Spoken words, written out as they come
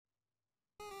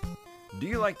Do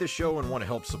you like this show and want to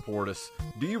help support us?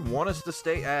 Do you want us to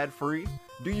stay ad-free?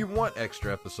 Do you want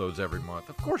extra episodes every month?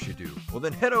 Of course you do. Well,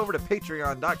 then head over to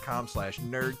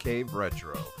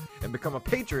patreon.com/nerdcaveretro and become a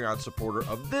Patreon supporter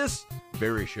of this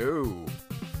very show.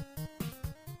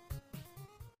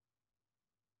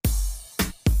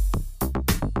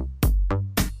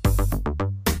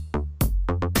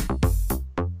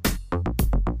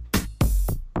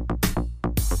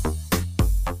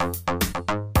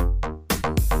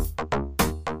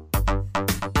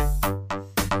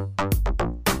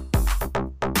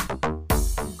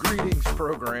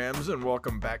 And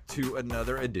welcome back to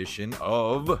another edition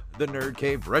of the Nerd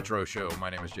Cave Retro Show. My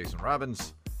name is Jason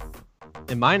Robbins.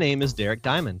 And my name is Derek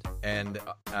Diamond. And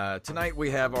tonight we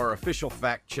have our official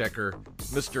fact checker,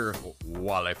 Mr.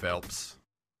 Wally Phelps.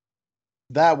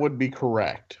 That would be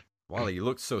correct. Wally, you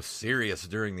looked so serious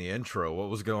during the intro. What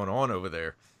was going on over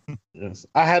there? Yes,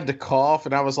 I had to cough,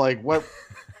 and I was like, "What?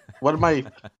 What am I?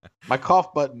 My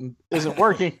cough button isn't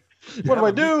working. What do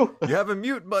I do? You have a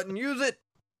mute button. Use it."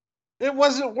 It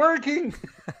wasn't working.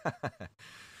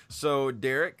 So,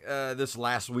 Derek, this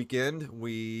last weekend,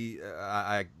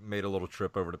 I made a little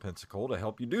trip over to Pensacola to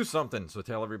help you do something. So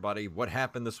tell everybody what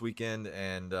happened this weekend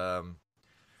and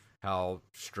how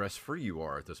stress-free you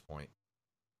are at this point.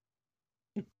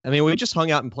 I mean, we just hung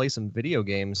out and played some video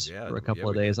games for a couple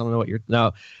of days. I don't know what you're...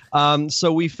 No.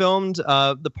 So we filmed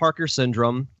The Parker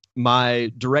Syndrome,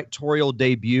 my directorial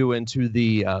debut into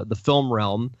the film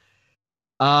realm.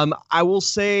 I will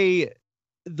say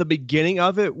the beginning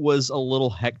of it was a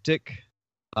little hectic.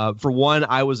 For one,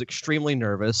 I was extremely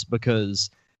nervous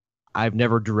because I've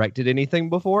never directed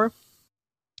anything before.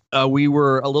 We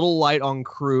were a little light on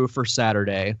crew for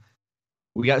Saturday.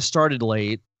 We got started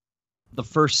late. The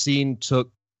first scene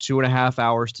took 2.5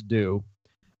 hours to do.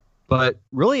 But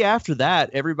really after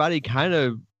that, everybody kind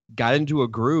of got into a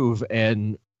groove,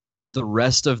 and the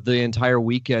rest of the entire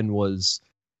weekend was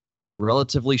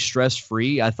relatively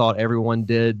stress-free. I thought everyone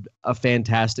did a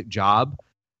fantastic job.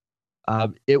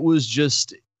 It was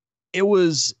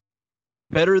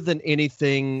better than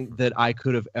anything that I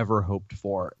could have ever hoped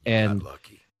for. And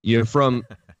you know,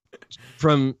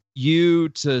 from you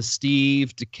to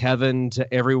Steve to Kevin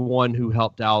to everyone who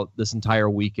helped out this entire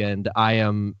weekend, I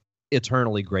am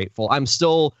eternally grateful. I'm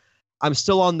still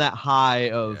on that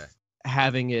high of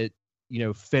having it, you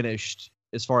know, finished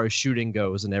as far as shooting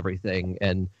goes and everything.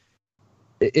 And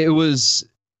it was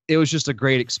just a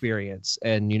great experience.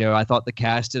 And, you know, I thought the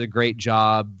cast did a great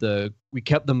job. We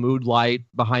kept the mood light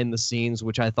behind the scenes,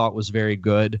 which I thought was very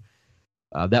good.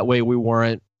 That way we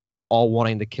weren't all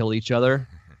wanting to kill each other.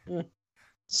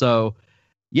 So,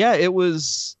 yeah, it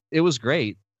was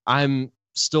great. I'm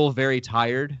still very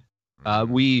tired.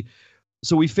 We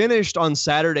finished on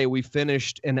Saturday. We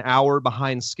finished an hour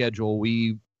behind schedule.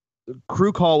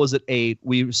 Crew call was at 8.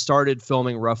 We started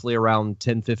filming roughly around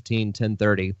 10:15,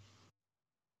 10:30.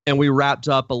 And we wrapped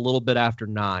up a little bit after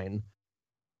 9.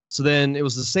 So then it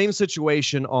was the same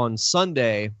situation on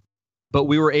Sunday, but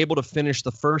we were able to finish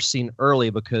the first scene early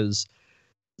because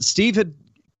Steve had,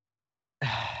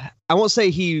 I won't say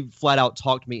he flat out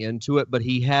talked me into it, but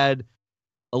he had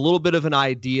a little bit of an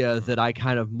idea that I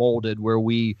kind of molded where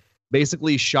we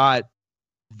basically shot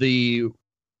the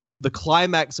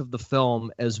climax of the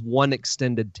film as one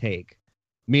extended take,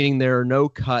 meaning there are no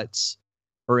cuts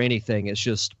or anything. It's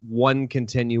just one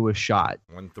continuous shot.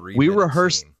 We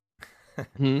rehearsed.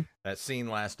 That scene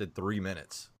lasted 3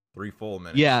 minutes, 3 full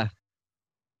minutes. Yeah.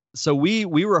 So we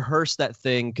rehearsed that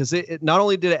thing because it not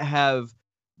only did it have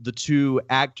the 2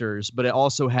 actors, but it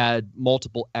also had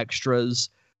multiple extras,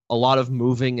 a lot of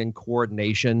moving and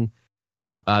coordination.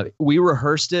 We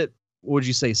rehearsed it, what would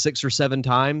you say, 6 or 7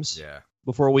 times? Yeah.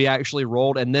 Before we actually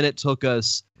rolled, and then it took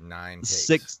us 9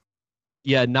 takes.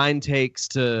 9 takes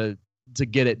to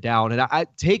get it down. And I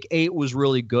take 8 was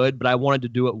really good, but I wanted to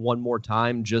do it one more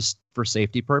time just for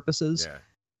safety purposes. Yeah.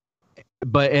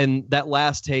 And that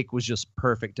last take was just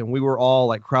perfect, and we were all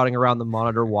like crowding around the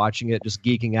monitor watching it, just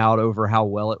geeking out over how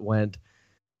well it went.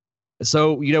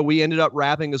 So, you know, we ended up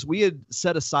wrapping as we had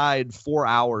set aside 4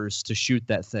 hours to shoot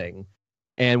that thing,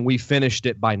 and we finished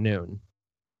it by noon.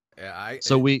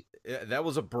 Yeah, that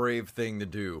was a brave thing to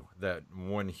do, that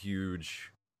one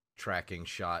huge tracking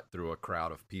shot through a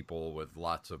crowd of people with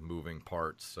lots of moving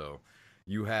parts. So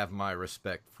you have my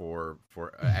respect for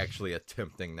actually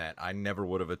attempting that. I never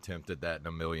would have attempted that in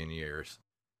a million years.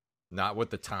 Not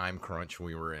with the time crunch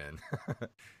we were in.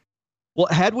 Well,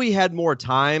 had we had more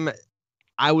time,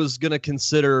 I was going to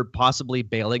consider possibly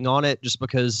bailing on it just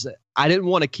because I didn't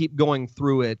want to keep going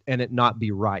through it and it not be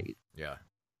right. Yeah.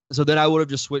 So then I would have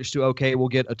just switched to, okay, we'll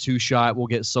get a 2-shot, we'll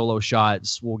get solo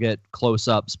shots, we'll get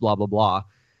close-ups, blah, blah, blah.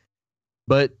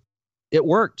 but it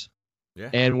worked. Yeah.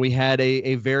 And we had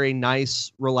a very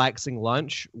nice, relaxing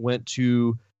lunch, went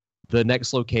to the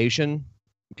next location,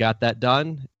 got that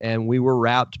done, and we were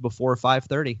wrapped before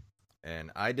 5:30.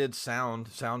 And I did sound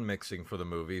mixing for the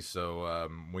movie, so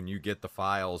when you get the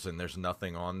files and there's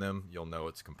nothing on them, you'll know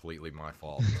it's completely my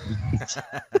fault.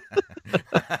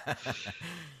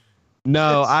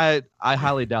 No, I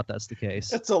highly doubt that's the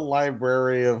case. It's a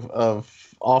library of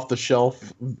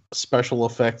off-the-shelf special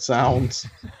effect sounds.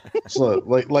 So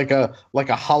like a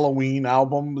Halloween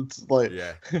album. It's like,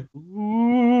 yeah.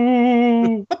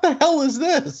 Ooh, what the hell is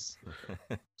this?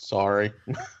 Sorry.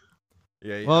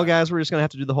 Yeah. Well, guys, we're just gonna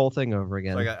have to do the whole thing over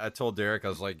again. Like I told Derek, I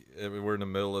was like, we're in the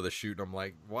middle of the shoot, and I'm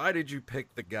like, why did you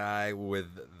pick the guy with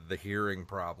the hearing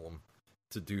problem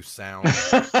to do sound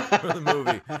for the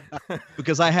movie?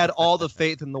 Because I had all the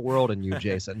faith in the world in you,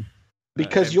 Jason.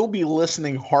 Because you'll be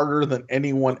listening harder than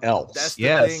anyone else. That's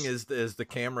the thing is the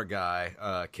camera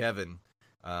guy, Kevin.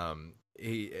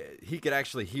 He could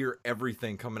actually hear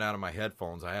everything coming out of my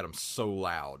headphones. I had them so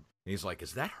loud. And he's like,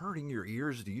 "Is that hurting your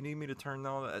ears? Do you need me to turn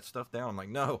all that stuff down?" I'm like,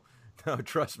 "No,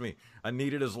 trust me. I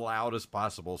need it as loud as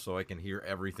possible so I can hear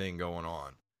everything going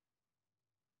on."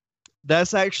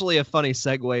 That's actually a funny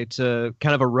segue to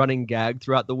kind of a running gag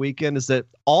throughout the weekend, is that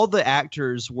all the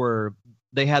actors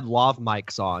they had lav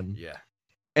mics on. Yeah.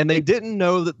 And they didn't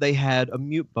know that they had a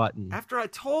mute button. After I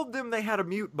told them they had a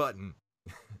mute button,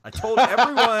 I told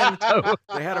everyone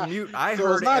they had a mute. I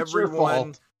heard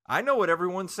everyone. I know what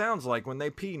everyone sounds like when they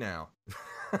pee now.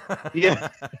 Yeah.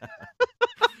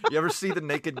 You ever see The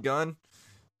Naked Gun?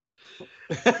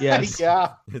 Yes.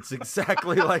 Yeah. It's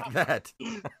exactly like that.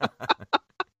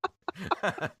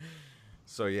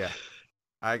 So yeah,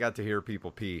 I got to hear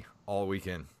people pee all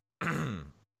weekend.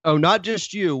 Oh, not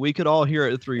just you. We could all hear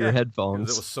it through your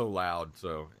headphones. It was so loud,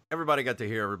 so everybody got to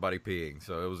hear everybody peeing.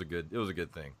 So it was a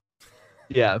good thing.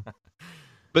 Yeah.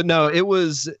 But no, it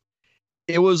was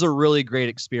a really great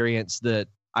experience that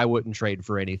I wouldn't trade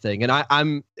for anything. And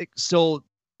I'm still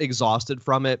exhausted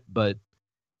from it, but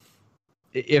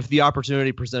if the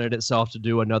opportunity presented itself to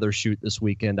do another shoot this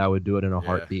weekend, I would do it in a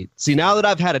heartbeat. See, now that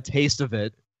I've had a taste of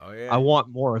it, I want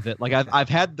more of it. Like I've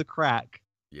had the crack.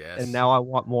 Yes. And now I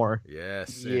want more.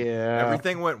 Yes. Yeah.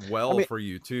 Everything went well for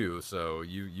you too, so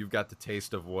you've got the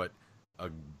taste of what a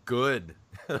good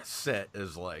set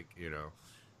is like, you know.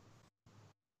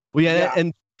 Well, yeah,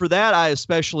 and for that I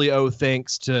especially owe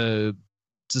thanks to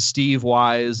Steve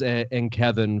Wise and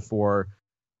Kevin for,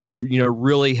 you know,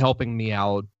 really helping me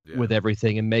out with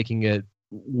everything and making it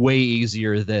way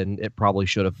easier than it probably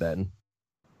should have been.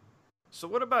 So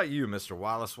what about you, Mr.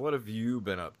 Wallace? What have you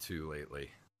been up to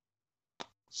lately?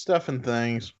 Stuff and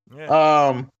things.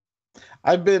 Yeah.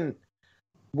 I've been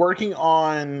working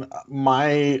on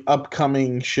my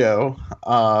upcoming show,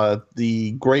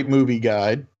 the Great Movie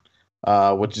Guide,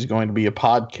 which is going to be a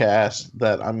podcast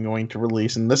that I'm going to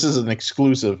release, and this is an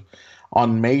exclusive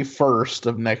on May 1st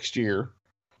of next year.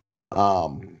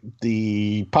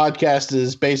 The podcast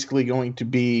is basically going to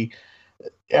be,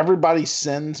 everybody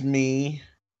sends me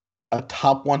a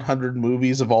top 100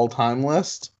 movies of all time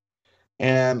list,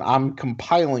 and I'm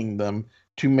compiling them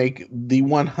to make the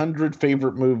 100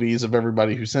 favorite movies of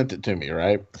everybody who sent it to me,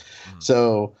 right?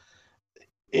 So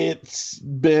it's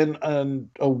been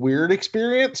a weird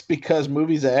experience because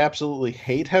movies I absolutely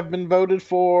hate have been voted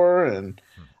for and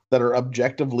that are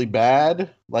objectively bad,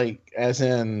 like as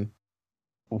in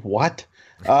what?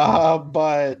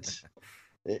 But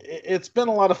it's been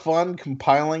a lot of fun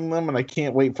compiling them, and I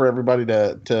can't wait for everybody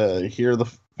to hear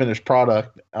the finished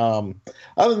product. Other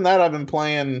than that, I've been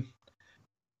playing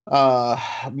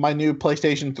my new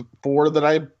PlayStation 4 that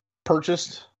I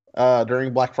purchased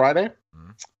during Black Friday.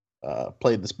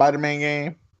 Played the Spider-Man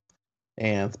game,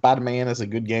 and Spider-Man is a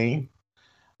good game.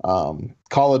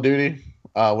 Call of Duty,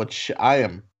 which I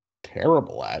am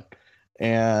terrible at,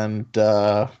 and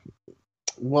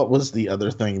what was the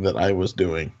other thing that I was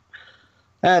doing?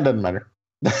 It doesn't matter.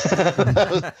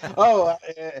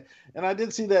 And I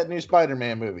did see that new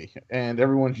Spider-Man movie, and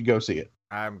everyone should go see it.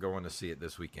 I'm going to see it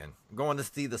this weekend. I'm going to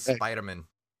see the Spider-Man.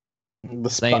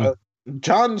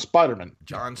 John Spider-Man.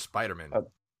 John Spider-Man.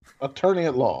 Attorney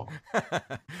at law.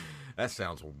 That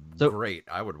sounds great.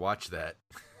 I would watch that.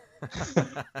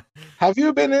 Have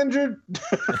you been injured?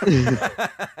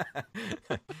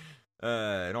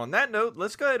 And on that note,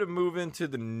 let's go ahead and move into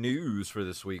the news for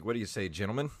this week. What do you say,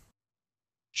 gentlemen?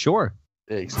 Sure.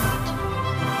 Excellent.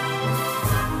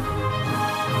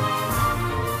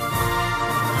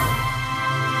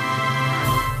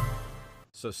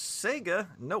 So Sega,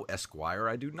 no Esquire,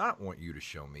 I do not want you to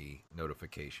show me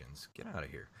notifications. Get out of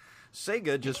here.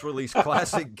 Sega just released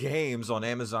classic games on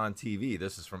Amazon TV.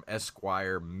 This is from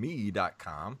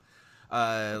EsquireMe.com.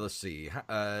 Let's see.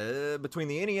 Between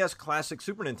the NES Classic,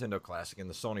 Super Nintendo Classic, and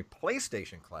the Sony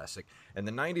PlayStation Classic, and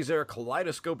the 90s era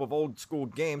kaleidoscope of old school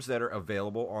games that are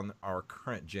available on our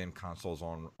current gen consoles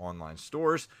on online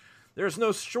stores, there's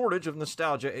no shortage of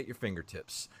nostalgia at your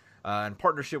fingertips. In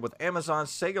partnership with Amazon,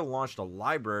 Sega launched a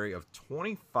library of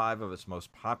 25 of its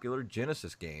most popular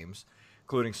Genesis games,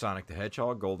 including Sonic the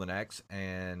Hedgehog, Golden Axe,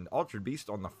 and Altered Beast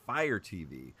on the Fire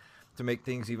TV. To make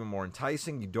things even more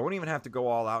enticing, you don't even have to go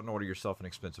all out and order yourself an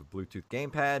expensive Bluetooth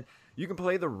gamepad. You can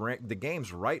play the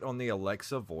games right on the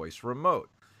Alexa voice remote.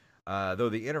 Though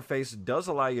the interface does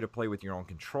allow you to play with your own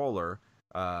controller,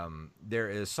 there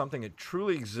is something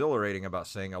truly exhilarating about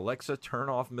saying, Alexa, turn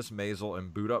off Miss Maisel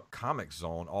and boot up Comic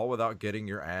Zone, all without getting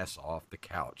your ass off the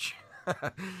couch.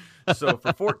 So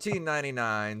for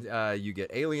 $14.99, you get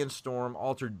Alien Storm,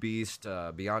 Altered Beast,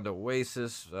 Beyond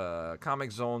Oasis,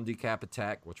 Comic Zone, Decap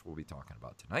Attack, which we'll be talking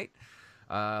about tonight.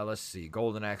 Let's see,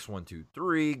 Golden Axe 1, 2,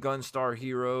 3, Gunstar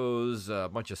Heroes, a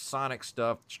bunch of Sonic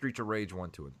stuff, Streets of Rage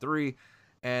 1, 2, and 3,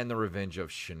 and The Revenge of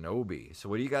Shinobi. So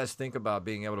what do you guys think about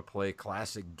being able to play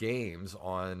classic games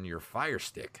on your Fire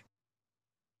Stick?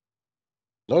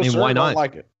 No, sir, why not? Don't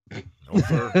like it. No,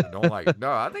 sir, don't like it.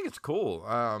 No, I think it's cool.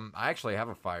 I actually have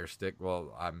a Fire Stick.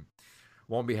 Well,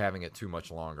 won't be having it too much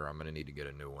longer. I'm going to need to get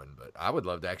a new one, but I would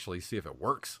love to actually see if it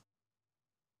works.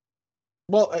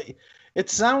 Well, it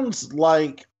sounds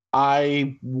like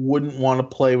I wouldn't want to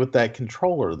play with that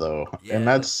controller, though. Yeah, and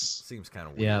that seems kind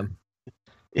of weird. Yeah.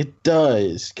 It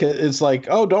does. It's like,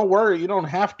 oh, don't worry. You don't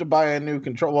have to buy a new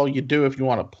controller. Well, you do if you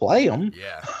want to play them.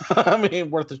 Yeah. I mean,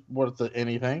 worth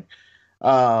anything.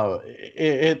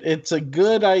 It's a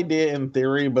good idea in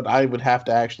theory, but I would have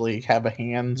to actually have a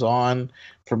hands-on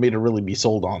for me to really be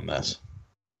sold on this.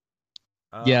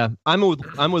 Yeah, I'm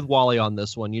with Wally on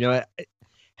this one. You know,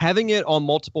 having it on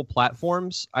multiple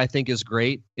platforms, I think, is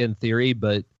great in theory,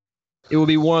 but it would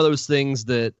be one of those things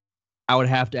that I would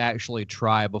have to actually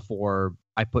try before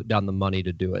I put down the money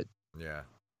to do it. Yeah.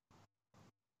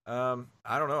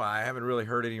 I don't know. I haven't really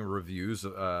heard any reviews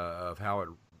of how it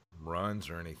runs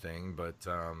or anything, but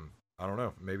I don't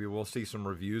know. Maybe we'll see some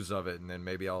reviews of it, and then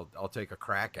maybe I'll take a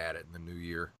crack at it in the new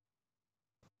year.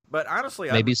 But honestly,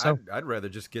 I'd rather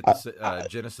just get the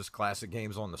Genesis Classic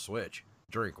games on the Switch.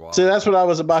 Drink while. See, that's what I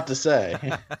was about to say.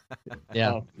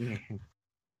 Yeah.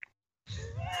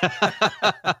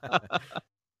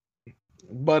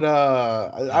 But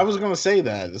I was going to say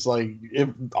that. It's like, if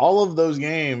all of those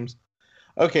games,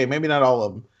 okay, maybe not all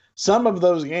of them, some of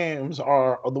those games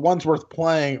are the ones worth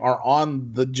playing are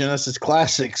on the Genesis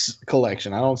Classics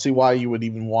collection. I don't see why you would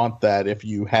even want that if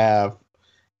you have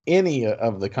any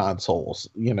of the consoles,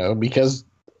 because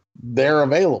they're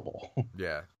available.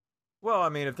 Yeah. Well, I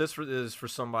mean, if this is for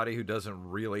somebody who doesn't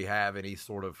really have any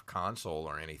sort of console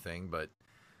or anything, but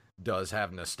does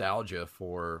have nostalgia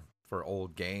for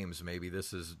old games, maybe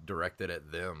this is directed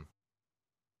at them.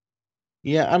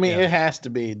 Yeah, I mean, It has to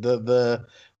be the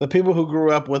people who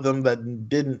grew up with them that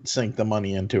didn't sink the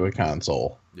money into a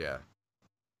console. Yeah.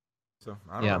 So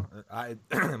I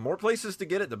don't know. More places to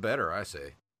get it, the better, I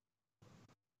say.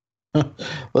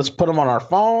 Let's put them on our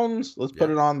phones. Let's put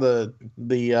it on the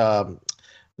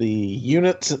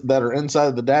units that are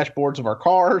inside the dashboards of our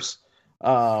cars.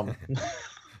 I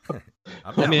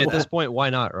mean, at this point, why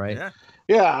not, right? Yeah.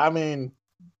 Yeah, I mean,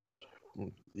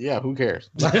 who cares?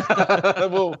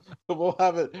 we'll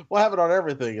have it. We'll have it on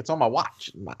everything. It's on my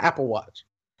watch, my Apple Watch.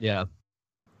 Yeah.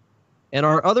 And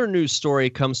our other news story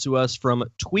comes to us from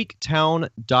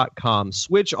tweaktown.com.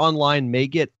 Switch Online may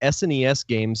get SNES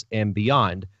games and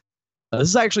beyond. This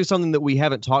is actually something that we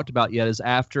haven't talked about yet, is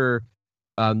after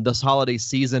this holiday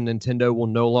season, Nintendo will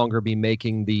no longer be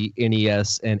making the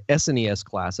NES and SNES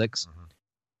classics. Mm-hmm.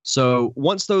 So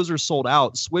once those are sold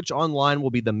out, Switch Online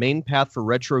will be the main path for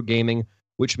retro gaming,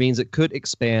 which means it could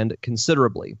expand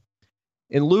considerably.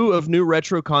 In lieu of new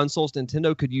retro consoles,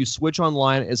 Nintendo could use Switch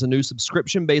Online as a new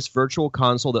subscription-based virtual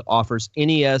console that offers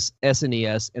NES,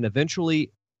 SNES, and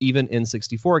eventually even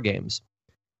N64 games.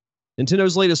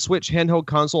 Nintendo's latest Switch handheld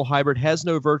console hybrid has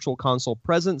no virtual console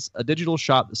presence, a digital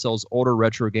shop that sells older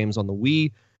retro games on the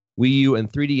Wii, Wii U,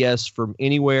 and 3DS from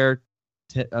anywhere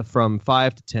from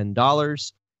 $5 to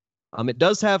 $10. It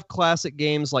does have classic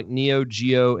games like Neo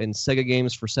Geo and Sega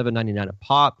games for $7.99 a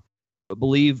pop, but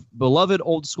beloved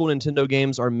old school Nintendo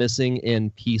games are missing in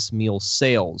piecemeal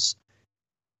sales.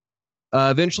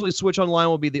 Eventually, Switch Online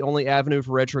will be the only avenue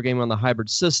for retro gaming on the hybrid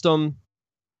system.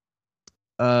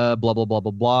 Blah, blah, blah,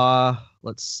 blah, blah.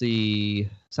 Let's see.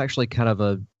 It's actually kind of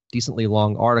a decently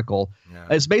long article. Yeah.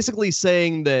 It's basically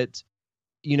saying that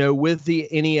with the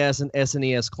NES and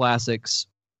SNES classics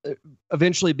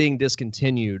eventually being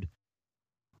discontinued,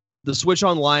 the Switch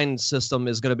Online system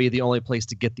is going to be the only place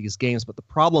to get these games. But the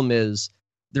problem is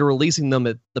they're releasing them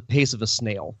at the pace of a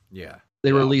snail. Yeah.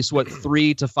 They release,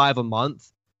 3 to 5 a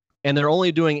month? And they're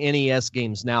only doing NES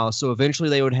games now. So eventually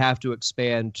they would have to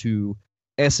expand to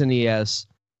SNES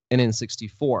and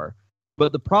N64.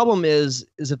 But the problem is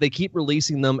if they keep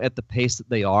releasing them at the pace that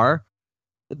they are,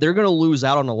 they're going to lose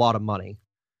out on a lot of money.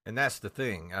 And that's the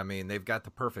thing. I mean, they've got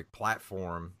the perfect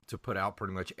platform to put out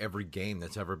pretty much every game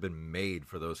that's ever been made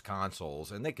for those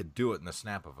consoles, and they could do it in the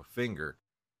snap of a finger.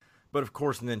 But of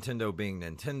course, Nintendo being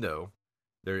Nintendo,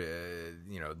 they're,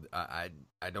 I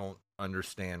don't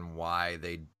understand why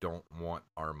they don't want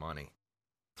our money.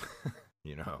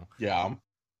 Yeah.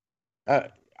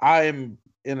 I'm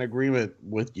in agreement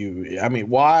with you. I mean,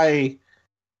 why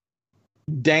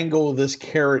dangle this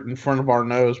carrot in front of our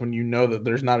nose when you know that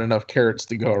there's not enough carrots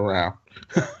to go around?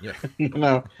 Yeah.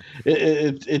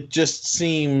 It just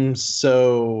seems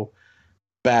so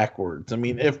backwards. I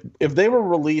mean, if they were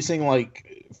releasing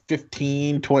like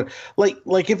 15, 20,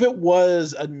 like if it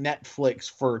was a Netflix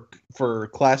for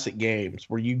classic games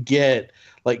where you get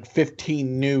like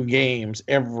 15 new games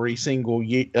every single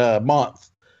month,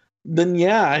 then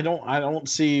yeah, I don't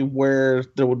see where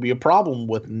there would be a problem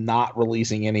with not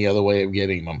releasing any other way of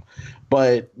getting them.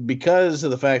 But because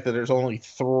of the fact that there's only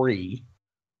 3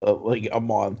 like a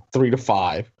month, 3 to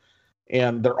 5,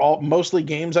 and they're all mostly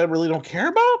games I really don't care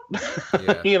about.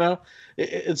 Yeah.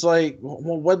 It's like,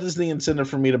 well, what is the incentive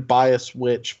for me to buy a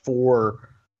Switch for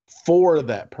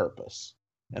that purpose?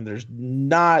 And there's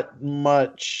not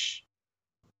much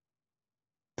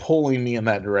pulling me in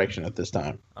that direction at this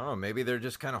time. I don't know. Maybe they're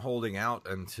just kind of holding out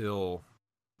until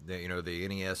the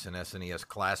NES and SNES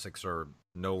classics are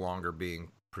no longer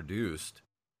being produced.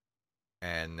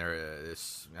 And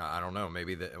I don't know,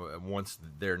 maybe once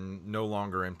they're no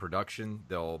longer in production,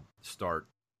 they'll start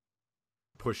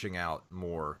pushing out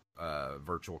more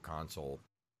virtual console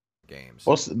games.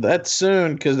 Well, that's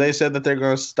soon, because they said that they're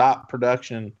going to stop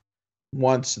production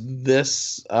once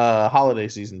this holiday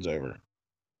season's over.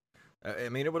 I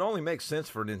mean, it would only make sense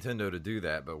for Nintendo to do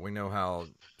that, but we know how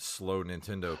slow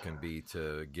Nintendo can be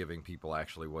to giving people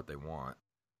actually what they want.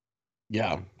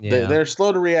 Yeah. They're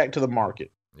slow to react to the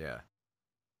market. Yeah.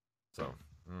 So,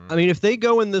 I mean, if they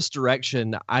go in this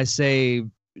direction, I say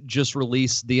just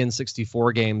release the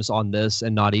N64 games on this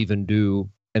and not even do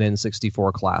an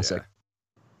N64 classic. Yeah.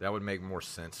 That would make more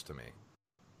sense to me.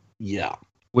 Yeah.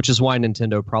 Which is why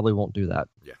Nintendo probably won't do that.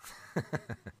 Yeah.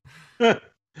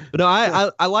 But no,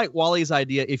 I like Wally's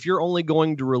idea. If you're only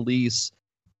going to release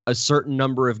a certain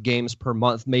number of games per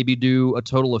month, maybe do a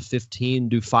total of 15,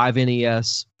 do 5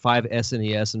 NES, 5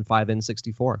 SNES, and 5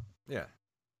 N64. Yeah.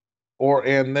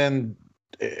 And then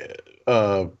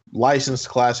licensed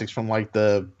classics from like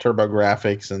the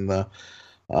TurboGrafx and the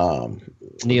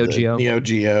Neo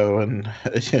Geo, and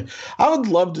I would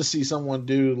love to see someone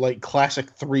do like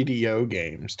classic 3DO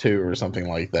games too, or something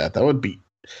like that. That would be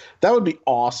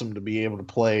awesome to be able to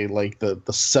play like the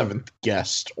Seventh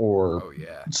Guest or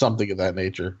something of that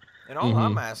nature. And all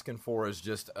I'm asking for is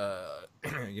just a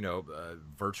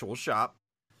virtual shop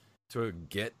to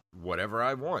get whatever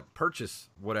I want, purchase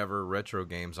whatever retro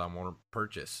games I want to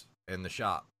purchase in the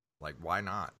shop. Like, why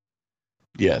not?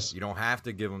 Yes. You don't have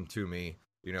to give them to me.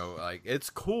 Like, it's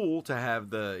cool to have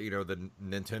the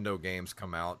Nintendo games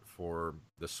come out for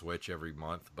the Switch every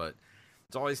month, but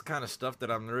it's always kind of stuff that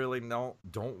I'm really don't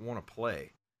want to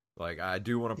play. Like, I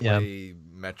do want to play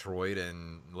Metroid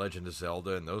and Legend of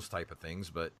Zelda and those type of things,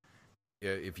 but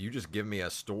if you just give me a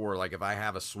store, like if I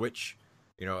have a Switch,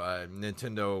 a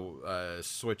Nintendo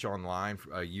Switch Online,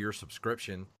 a year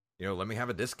subscription, let me have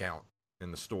a discount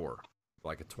in the store,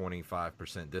 like a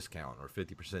 25% discount or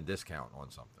 50% discount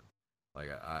on something. Like,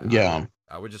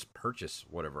 I would just purchase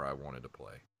whatever I wanted to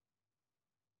play.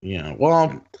 Yeah,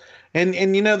 well, and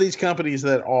these companies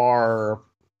that are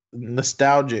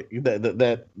nostalgic,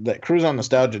 that cruise on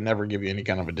nostalgia, never give you any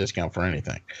kind of a discount for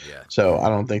anything. Yeah. So I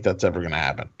don't think that's ever going to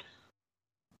happen.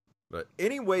 But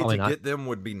any way to get them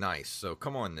would be nice. So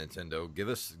come on, Nintendo, give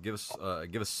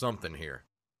us something here,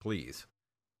 please.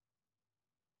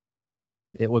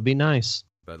 It would be nice.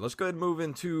 But let's go ahead and move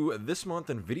into this month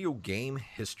in video game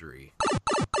history.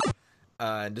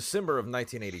 In December of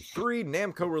 1983,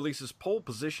 Namco releases Pole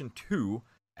Position 2,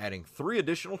 adding 3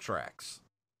 additional tracks.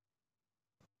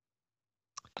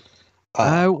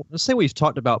 Let's say we've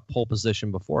talked about Pole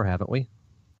Position before, haven't we?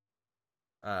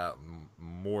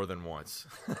 More than once.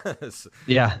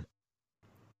 Yeah.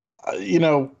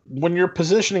 When you're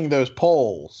positioning those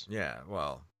poles, yeah,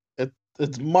 well,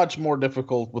 it's much more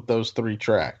difficult with those 3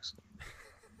 tracks.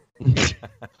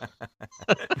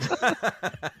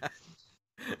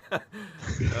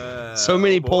 So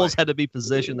many polls had to be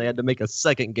positioned, they had to make a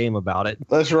second game about it.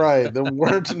 That's right. There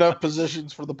weren't enough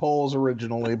positions for the polls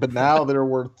originally, but now there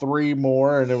were 3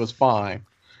 more, and it was fine.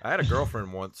 I had a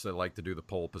girlfriend once that liked to do the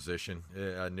pole position.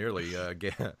 I nearly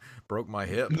broke my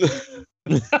hip.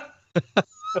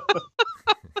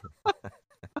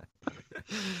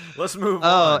 Let's move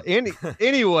on.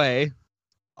 Anyway,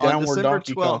 on December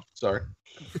 12th, sorry.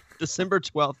 December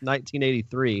 12th,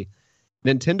 1983,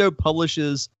 Nintendo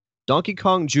publishes Donkey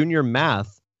Kong Jr.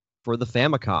 Math for the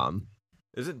Famicom.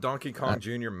 Isn't Donkey Kong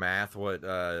Jr. Math what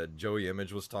Joey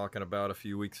Image was talking about a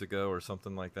few weeks ago or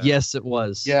something like that? Yes, it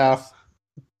was. Yeah.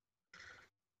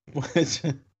 I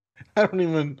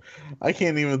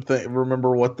can't even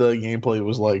remember what the gameplay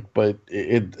was like, but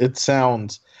it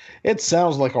sounds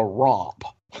like a romp.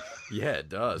 Yeah, it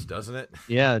does, doesn't it?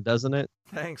 Yeah, doesn't it?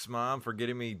 Thanks, Mom, for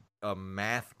getting me a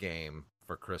math game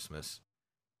for Christmas.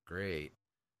 Great.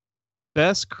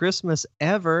 Best Christmas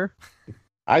ever.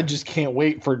 I just can't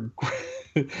wait for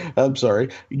I'm sorry,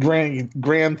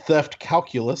 Grand Theft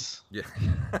Calculus. Yeah.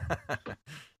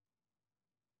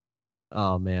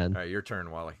 Oh man. All right, your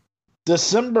turn, Wally.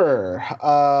 December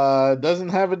doesn't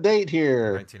have a date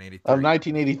here.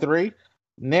 1983.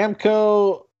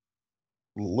 Namco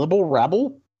Libble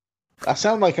Rabble. I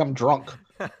sound like I'm drunk.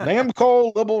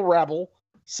 Namco Libble Rabble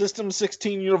System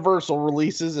 16 Universal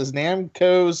releases as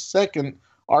Namco's second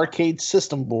arcade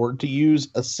system board to use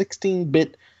a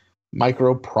 16-bit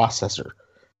microprocessor.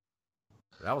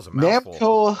 That was a mouthful.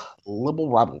 Namco Libble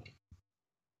Rabble.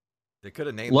 They could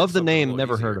have named. Love the name.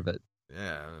 Never heard of it.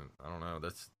 Yeah, I don't know.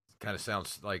 That's kind of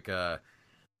sounds like the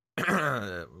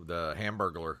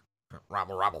Hamburglar.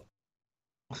 Robble Robble.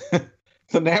 The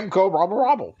Namco Robble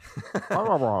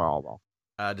Robble.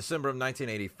 December of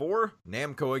 1984,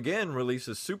 Namco again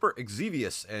releases Super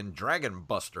Exvius and Dragon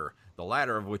Buster, the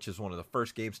latter of which is one of the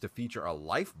first games to feature a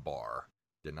life bar.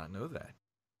 Did not know that.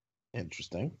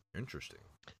 Interesting.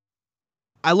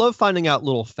 I love finding out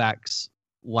little facts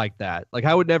like that. Like,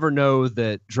 I would never know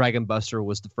that Dragon Buster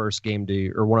was the first game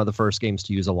or one of the first games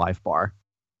to use a life bar.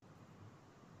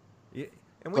 Yeah,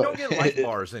 and we don't get life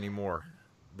bars anymore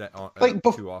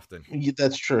too often.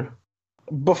 That's true.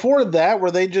 Before that, were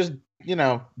they just,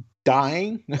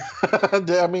 dying?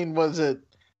 I mean, what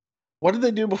did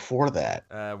they do before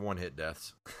that? One-hit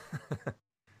deaths.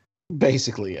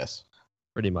 Basically, yes.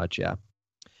 Pretty much, yeah.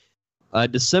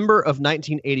 December of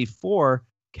 1984,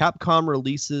 Capcom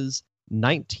releases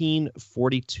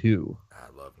 1942. I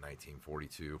love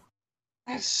 1942.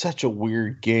 That's such a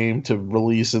weird game to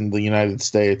release in the United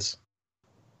States.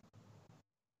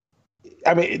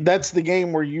 I mean, that's the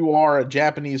game where you are a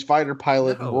Japanese fighter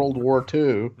pilot in World War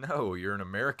II. No, you're an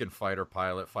American fighter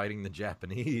pilot fighting the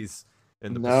Japanese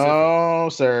in the Pacific. No,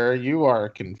 sir, you are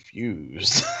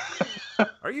confused.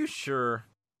 Are you sure?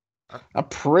 I'm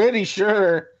pretty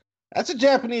sure. That's a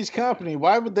Japanese company.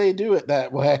 Why would they do it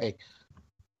that way?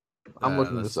 I'm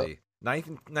looking this up.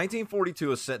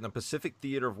 1942 is set in the Pacific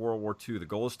Theater of World War II. The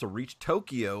goal is to reach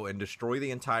Tokyo and destroy the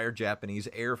entire Japanese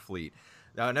air fleet.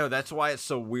 Now, I know that's why it's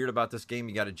so weird about this game.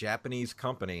 You got a Japanese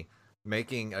company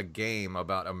making a game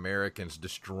about Americans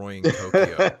destroying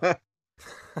Tokyo.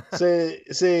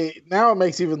 See, now it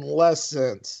makes even less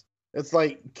sense. It's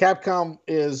like Capcom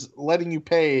is letting you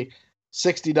pay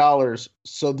 $60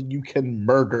 so that you can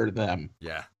murder them.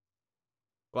 Yeah.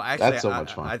 Well, actually, that's so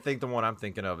much fun. I think the one I'm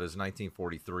thinking of is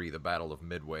 1943, the Battle of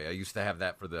Midway. I used to have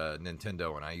that for the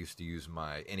Nintendo, and I used to use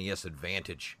my NES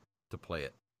Advantage to play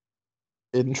it.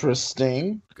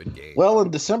 Interesting. Good game. Well,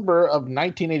 in December of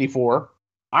 1984,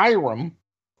 Irem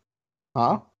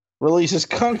releases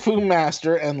Kung Fu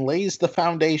Master and lays the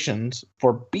foundations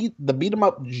for the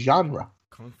beat-em-up genre.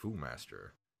 Kung Fu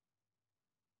Master.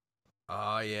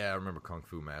 Oh, yeah, I remember Kung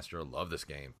Fu Master. I love this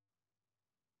game.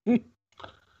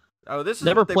 Oh, this is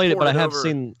never played it, but I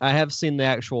have seen the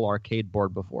actual arcade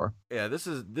board before. Yeah, this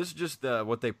is just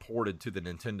what they ported to the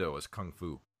Nintendo as Kung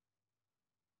Fu.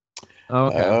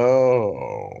 Okay.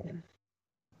 Oh.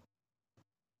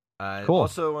 Cool.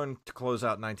 Also, to close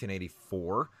out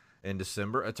 1984, in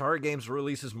December, Atari Games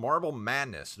releases Marble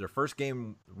Madness, their first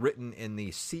game written in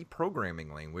the C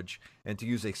programming language and to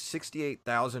use a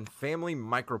 68,000 family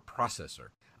microprocessor.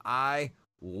 I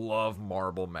love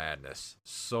Marble Madness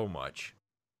so much.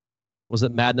 Was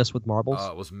it Madness with marbles?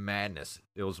 It was madness.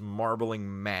 It was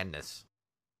marbling madness.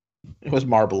 It was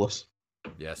marvelous.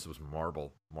 Yes, it was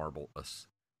marvelous.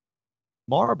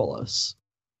 Marvelous.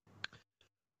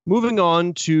 Moving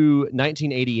on to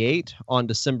 1988, on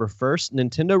December 1st,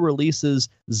 Nintendo releases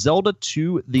Zelda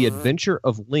 2: The Adventure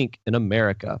of Link in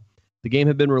America. The game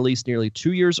had been released nearly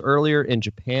 2 years earlier in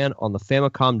Japan on the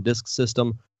Famicom Disk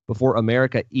System before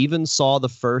America even saw the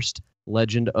first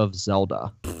Legend of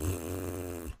Zelda.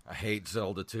 I hate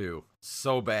Zelda 2.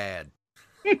 So bad.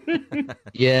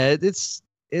 Yeah,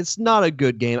 it's not a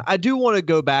good game. I do want to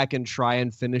go back and try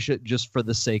and finish it just for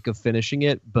the sake of finishing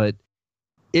it, but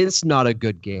it's not a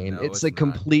good game. No, it's a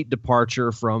complete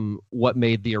departure from what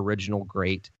made the original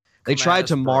great. They tried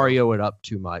to Bro. Mario it up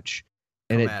too much,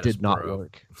 and it did not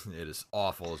work. It is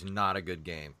awful. It's not a good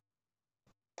game.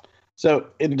 So,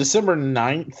 in December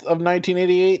 9th of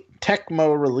 1988,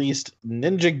 Tecmo released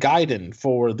Ninja Gaiden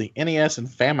for the NES and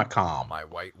Famicom. My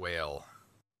white whale,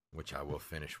 which I will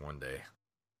finish one day.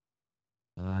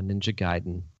 Ninja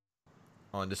Gaiden.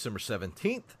 On December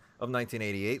 17th of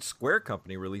 1988, Square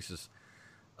Company releases...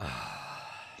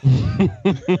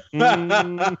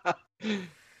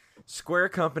 Square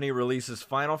Company releases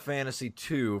Final Fantasy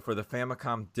II for the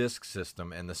Famicom Disk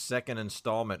System and the second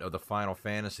installment of the Final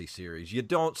Fantasy series. You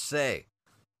don't say.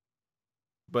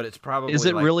 But it's probably Is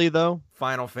it like really, though?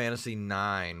 Final Fantasy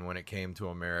IX when it came to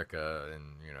America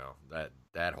and, you know,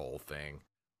 that whole thing.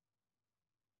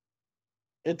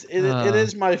 It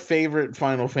is my favorite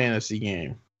Final Fantasy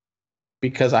game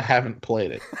because I haven't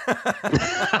played it.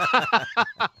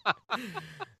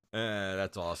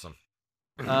 That's awesome.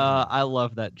 I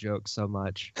love that joke so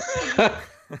much.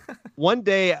 One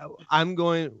day,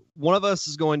 one of us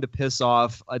is going to piss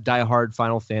off a diehard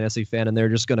Final Fantasy fan, and they're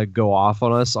just going to go off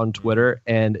on us on Twitter,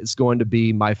 and it's going to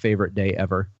be my favorite day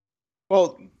ever.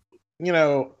 Well, you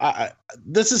know,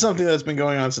 this is something that's been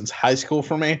going on since high school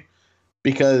for me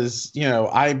because, you know,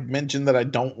 I mentioned that I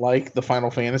don't like the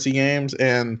Final Fantasy games,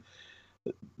 and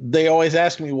they always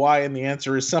ask me why, and the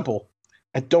answer is simple.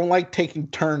 I don't like taking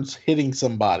turns hitting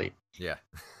somebody. Yeah.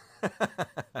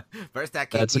 First I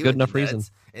kick That's a you good in the enough reason. nuts,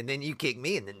 and then you kick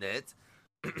me in the nuts.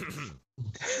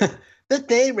 The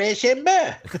day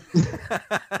Rochambeau.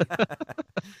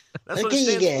 That's what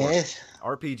it stands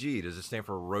for. RPG. Does it stand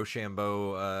for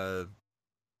Rochambeau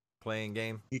playing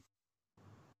game?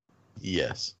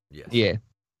 Yes. Yes. Yeah.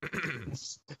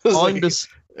 On like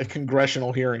a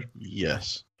congressional hearing.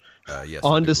 Yes. Yes.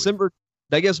 On December,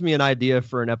 that gives me an idea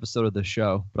for an episode of the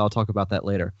show, but I'll talk about that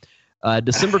later.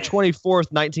 December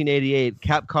 24th, 1988,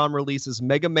 Capcom releases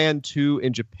Mega Man 2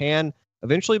 in Japan,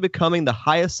 eventually becoming the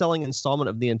highest-selling installment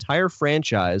of the entire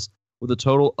franchise with a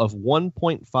total of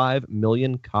 1.5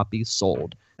 million copies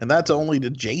sold. And that's only to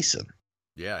Jason.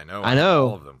 Yeah, I know. I know.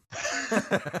 All of them.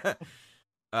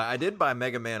 I did buy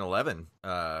Mega Man 11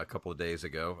 a couple of days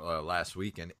ago, last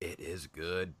week, and it is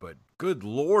good, but good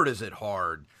Lord, is it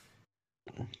hard.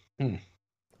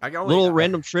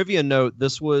 Random trivia note: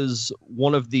 this was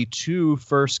one of the two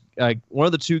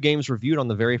games reviewed on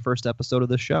the very first episode of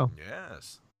this show.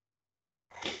 Yes,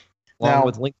 along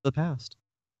with Link to the Past.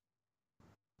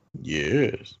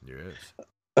 Yes. Yes.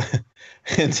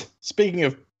 And speaking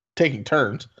of taking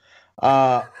turns,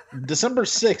 December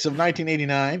 6th of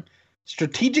 1989,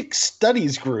 Strategic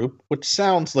Studies Group, which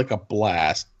sounds like a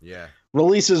blast,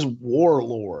 releases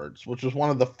Warlords, which was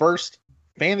one of the first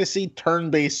fantasy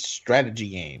turn-based strategy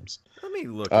games. Let me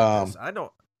look at this.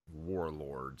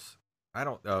 Warlords.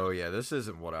 Oh yeah, this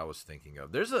isn't what I was thinking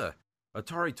of. There's a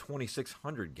Atari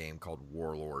 2600 game called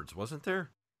Warlords, wasn't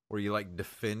there? Where you like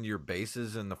defend your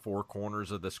bases in the four corners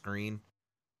of the screen.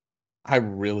 I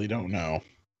really don't know.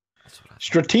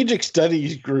 Strategic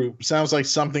Studies Group sounds like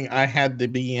something I had to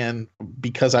be in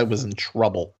because I was in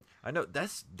trouble. I know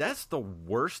that's the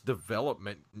worst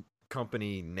development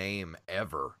company name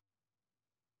ever.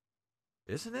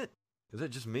 Isn't it? Is it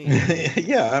just me?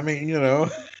 Yeah, I mean, you know.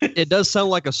 It does sound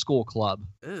like a school club.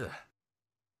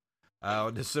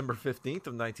 On December 15th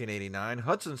of 1989,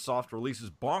 Hudson Soft releases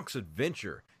Bonk's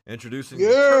Adventure, introducing the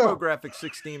TurboGrafx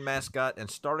 16 mascot and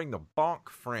starting the Bonk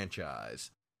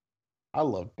franchise. I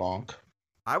love Bonk.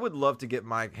 I would love to get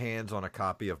my hands on a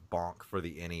copy of Bonk for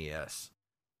the NES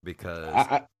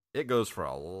because it goes for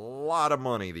a lot of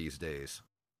money these days.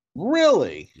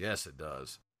 Really? Yes, it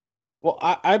does. Well,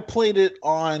 I played it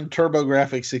on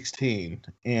TurboGrafx 16,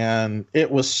 and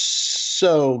it was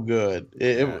so good.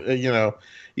 You know,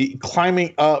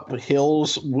 climbing up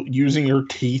hills using your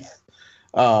teeth.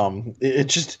 It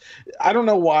just, I don't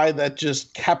know why that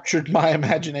just captured my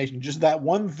imagination. Just that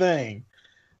one thing.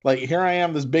 Like, here I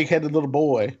am, this big-headed little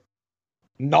boy,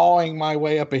 gnawing my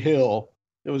way up a hill.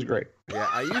 It was great. Yeah,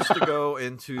 I used to go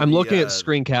into I'm looking at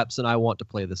screen caps, and I want to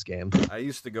play this game. I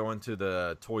used to go into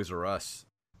the Toys R Us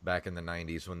back in the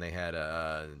 90s when they had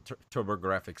a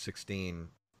TurboGrafx 16,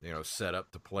 you know, set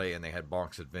up to play, and they had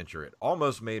Bonk's Adventure. It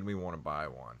almost made me want to buy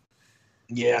one.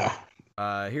 Yeah.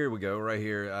 Here we go, right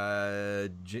here.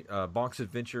 Bonk's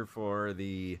Adventure for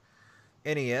the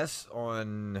NES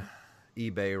on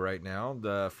eBay right now,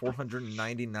 the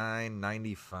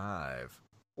 $499.95.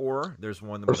 Or there's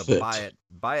one I'm going to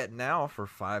buy it now for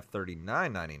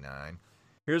 $539.99.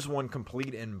 Here's one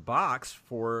complete in box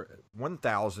for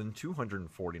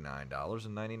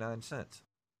 $1,249.99.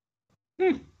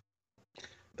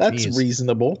 That's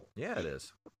reasonable. Yeah, it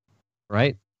is.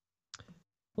 Right.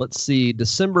 Let's see.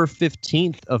 December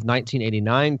 15th of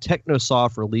 1989,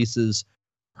 Technosoft releases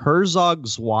Herzog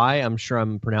Zwei. I'm sure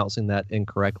I'm pronouncing that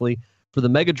incorrectly. For the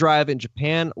Mega Drive in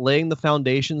Japan, laying the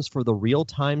foundations for the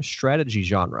real-time strategy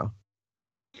genre.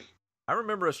 I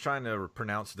remember us trying to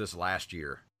pronounce this last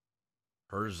year.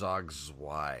 Herzog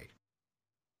Zwei.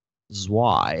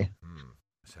 Zwei.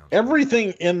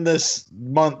 Everything in this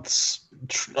month's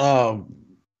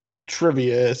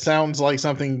trivia sounds like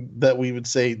something that we would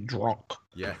say drunk.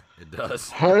 Yeah, it does.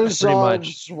 Herzog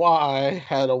Zwei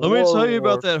had a Let me tell you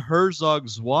about that Herzog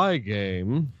Zwei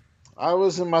game. I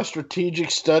was in my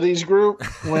strategic studies group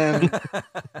when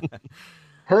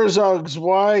Herzog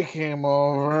Zwei came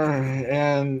over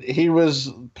and he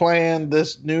was playing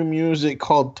this new music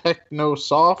called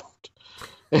Technosoft,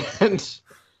 and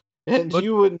but,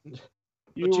 you wouldn't.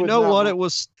 But you know what? It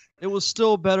was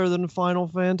still better than Final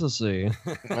Fantasy.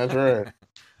 That's right.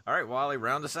 All right, Wally,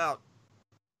 round us out.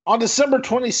 On December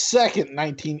 22nd,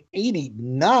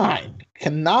 1989,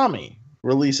 Konami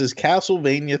releases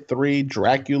Castlevania III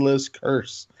Dracula's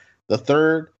Curse, the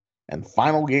third and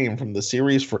final game from the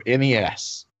series for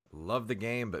NES. Love the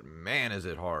game, but man, is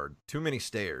it hard. Too many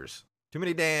stairs. Too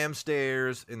many damn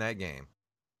stairs in that game.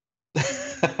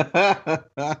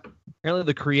 Apparently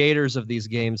the creators of these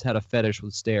games had a fetish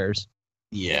with stairs.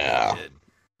 Yeah.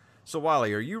 So,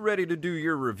 Wally, are you ready to do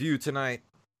your review tonight?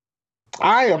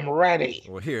 I am ready.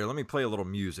 Well, here, let me play a little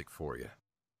music for you.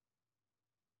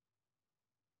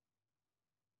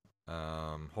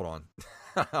 Hold on.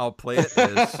 I'll play it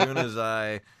as soon as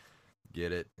I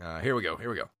get it. Here we go.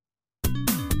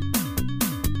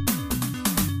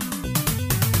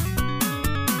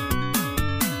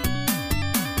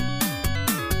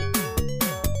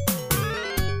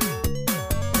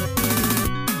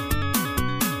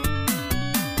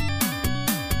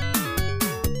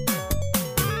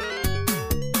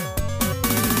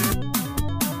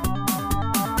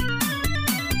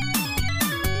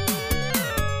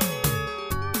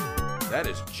 That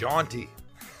is jaunty.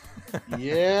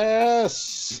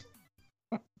 Yes.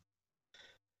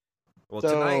 Well,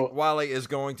 tonight, Wally is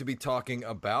going to be talking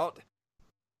about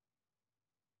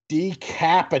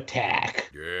Decap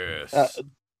Attack. Yes.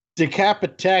 Decap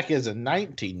Attack is a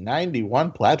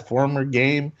 1991 platformer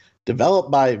game developed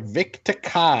by Vic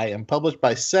Takai and published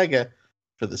by Sega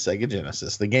for the Sega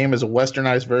Genesis. The game is a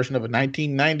westernized version of a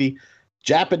 1990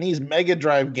 Japanese Mega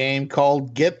Drive game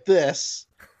called, get this,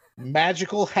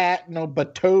 Magical Hat no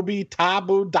Batobi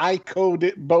Tabu Daiko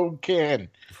Boken.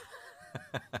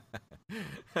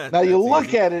 Now you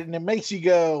look at it and it makes you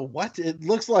go, what? It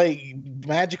looks like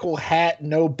Magical Hat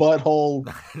no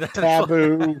Butthole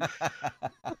Taboo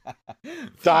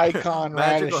Daikon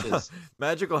Radishes.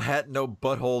 Magical Hat no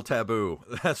Butthole Taboo.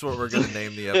 That's what we're going to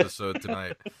name the episode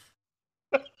tonight.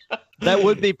 That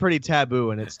would be pretty taboo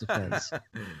in its defense.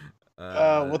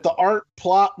 With the art,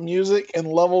 plot, music, and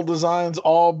level designs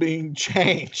all being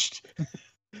changed.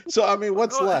 So, I mean,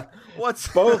 what's left? What's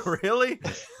both? Really?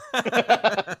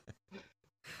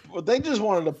 Well, they just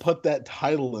wanted to put that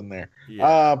title in there.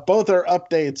 Yeah. Both are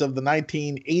updates of the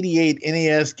 1988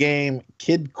 NES game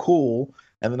Kid Cool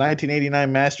and the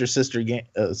 1989 Master System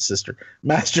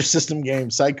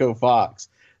game Psycho Fox.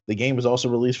 The game was also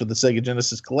released for the Sega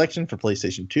Genesis Collection for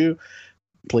PlayStation 2,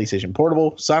 PlayStation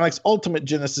Portable, Sonic's Ultimate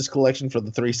Genesis Collection for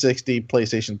the 360,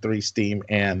 PlayStation 3, Steam,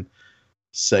 and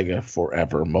Sega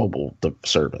Forever mobile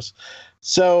service.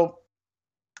 So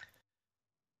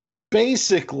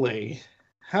basically,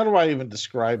 how do I even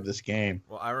describe this game?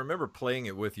 Well, I remember playing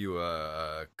it with you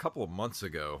a couple of months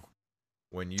ago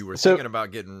when you were thinking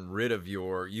about getting rid of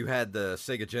you had the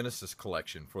Sega Genesis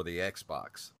Collection for the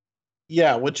Xbox.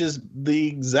 Yeah, which is the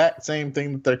exact same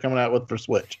thing that they're coming out with for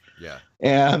Switch. Yeah.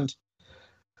 And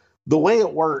the way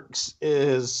it works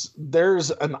is there's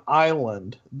an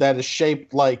island that is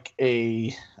shaped like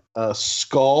a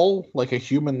skull, like a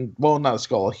human, well, not a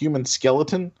skull, a human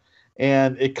skeleton.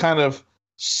 And it kind of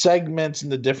segments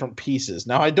into different pieces.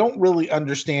 Now, I don't really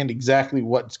understand exactly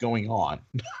what's going on,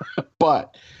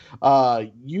 but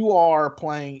you are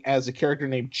playing as a character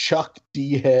named Chuck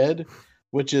D. Head,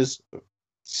 which is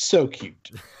so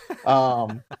cute.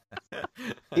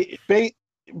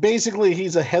 Basically,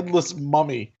 he's a headless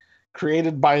mummy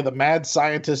created by the mad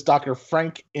scientist Dr.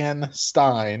 Frank N.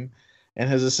 Stein and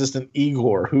his assistant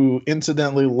Igor, who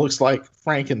incidentally looks like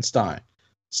Frankenstein.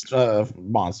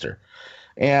 monster.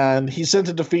 And he's sent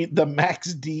to defeat the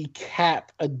Max D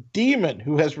Cat, a demon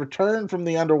who has returned from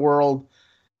the underworld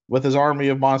with his army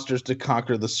of monsters to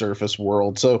conquer the surface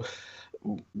world. So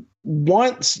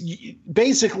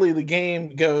basically the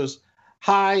game goes,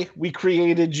 hi, we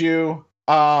created you.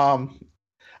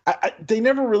 They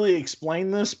never really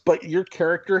explain this, but your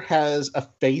character has a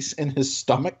face in his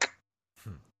stomach.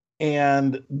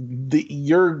 And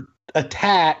your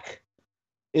attack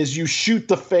is you shoot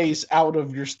the face out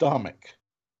of your stomach.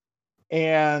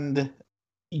 And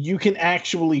you can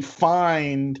actually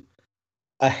find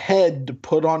a head to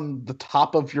put on the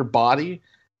top of your body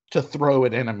to throw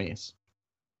at enemies.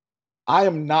 I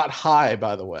am not high,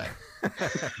 by the way.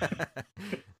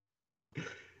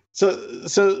 So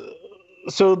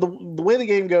the way the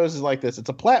game goes is like this. It's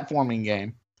a platforming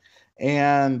game,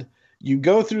 and you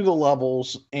go through the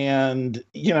levels, and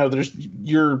there's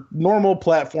your normal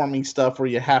platforming stuff where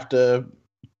you have to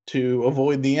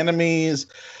avoid the enemies.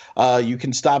 You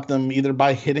can stop them either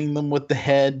by hitting them with the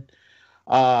head,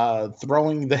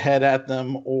 throwing the head at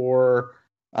them, or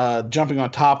jumping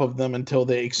on top of them until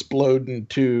they explode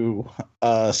into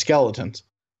skeletons.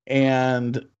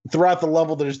 And throughout the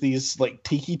level, there's these like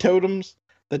tiki totems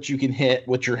that you can hit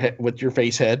with your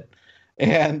face head,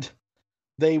 and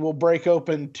they will break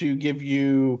open to give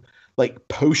you like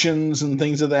potions and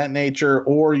things of that nature,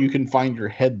 or you can find your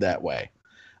head that way.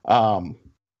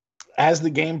 As the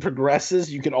game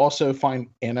progresses, you can also find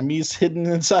enemies hidden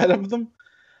inside of them,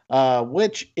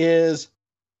 which is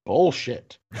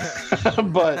bullshit.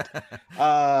 But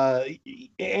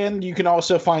and you can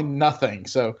also find nothing.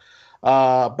 So,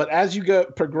 but as you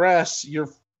progress, you're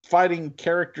fighting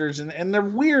characters, and they're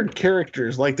weird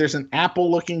characters. Like there's an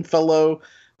apple-looking fellow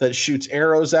that shoots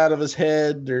arrows out of his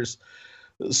head. There's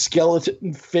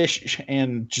skeleton fish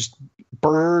and just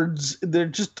birds. They're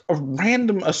just a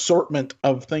random assortment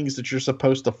of things that you're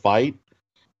supposed to fight.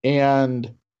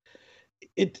 And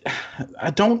I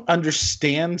don't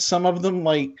understand some of them.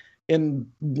 Like in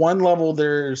one level,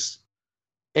 there's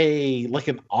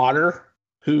an otter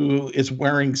who is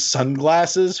wearing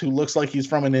sunglasses, who looks like he's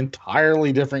from an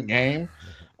entirely different game.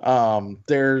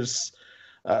 There's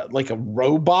like a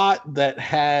robot that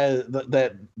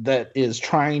is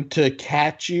trying to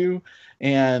catch you,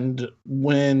 and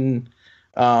when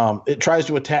it tries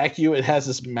to attack you, it has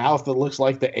this mouth that looks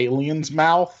like the alien's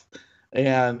mouth,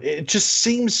 and it just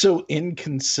seems so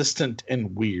inconsistent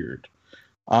and weird.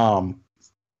 And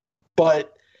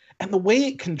the way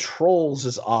it controls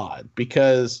is odd,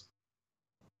 because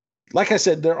like I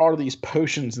said, there are these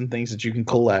potions and things that you can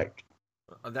collect.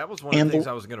 That was one of the things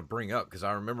I was going to bring up, because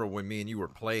I remember when me and you were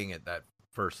playing it that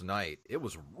first night, it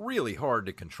was really hard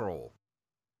to control.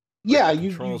 Yeah, the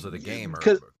controls of the game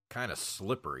are kind of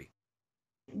slippery.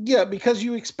 Yeah, because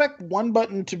you expect one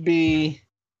button to be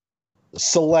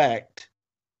select.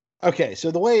 Okay,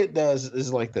 so the way it does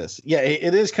is like this. Yeah,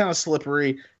 it is kind of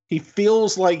slippery. He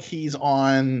feels like he's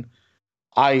on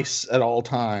ice at all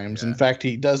times. Yeah. In fact,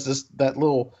 he does that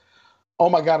little, oh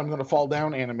my God, I'm going to fall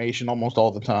down animation almost all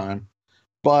the time.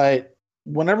 But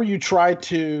whenever you try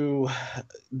to,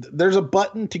 there's a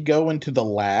button to go into the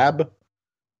lab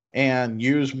and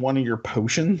use one of your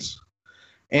potions.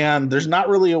 And there's not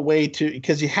really a way to,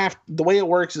 because the way it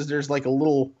works is there's like a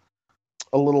little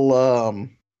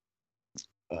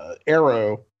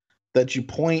arrow that you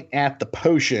point at the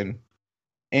potion,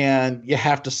 and you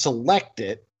have to select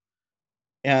it.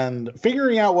 And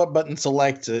figuring out what button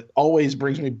selects it always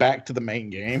brings me back to the main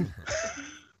game.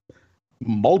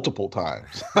 Multiple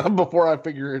times before I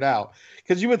figure it out,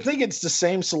 because you would think it's the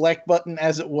same select button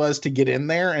as it was to get in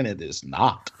there, and it is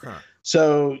not.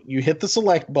 So you hit the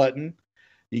select button,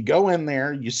 you go in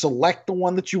there, you select the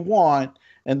one that you want,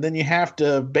 and then you have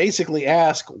to basically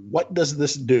ask, what does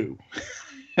this do?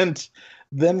 And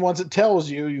then once it tells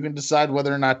you, you can decide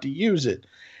whether or not to use it.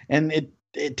 And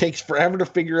it takes forever to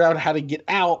figure out how to get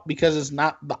out, because it's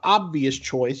not the obvious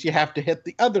choice. You have to hit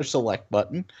the other select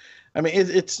button. I mean,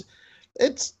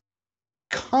 it's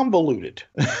convoluted.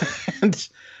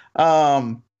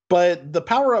 But the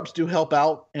power-ups do help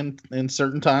out in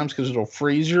certain times, because it'll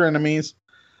freeze your enemies,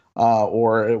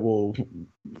 or it will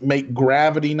make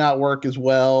gravity not work as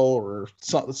well, or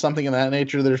something of that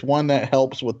nature. There's one that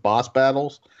helps with boss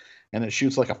battles, and it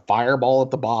shoots like a fireball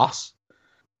at the boss.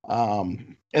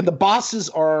 And the bosses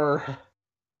are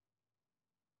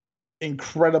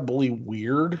incredibly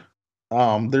weird.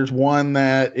 There's one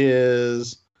that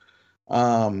is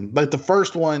like the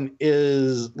first one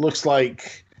looks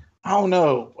like, I don't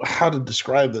know how to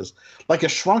describe this, like a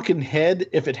shrunken head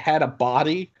if it had a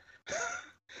body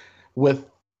with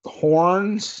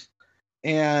horns,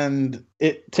 and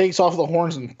it takes off the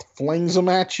horns and flings them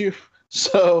at you.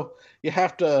 So you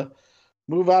have to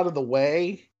move out of the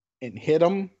way and hit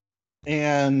them.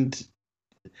 And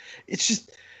it's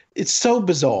so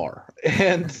bizarre.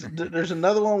 And there's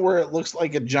another one where it looks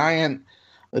like a giant,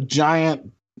 I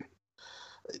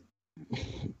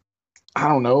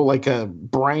don't know, like a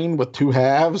brain with two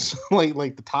halves,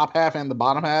 like the top half and the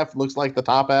bottom half looks like the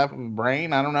top half of a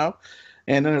brain. I don't know.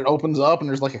 And then it opens up and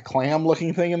there's like a clam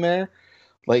looking thing in there.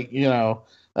 Like,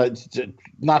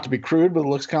 not to be crude, but it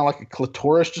looks kind of like a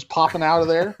clitoris just popping out of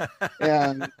there.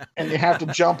 and you have to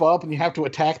jump up and you have to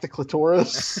attack the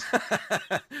clitoris.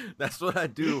 That's what I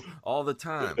do all the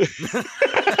time.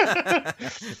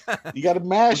 You got to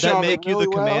mash on it. Does that make you the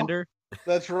commander?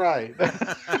 That's right.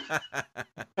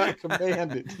 I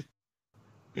command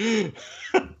it.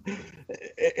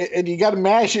 And you got to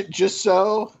mash it just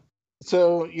so,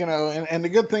 and the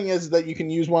good thing is that you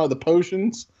can use one of the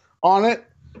potions on it.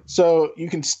 So you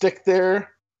can stick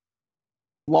there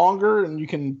longer and you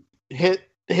can hit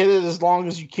it as long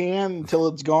as you can until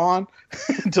it's gone,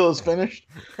 until it's finished.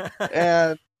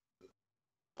 And,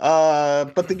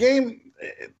 but the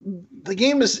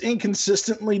game is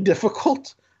inconsistently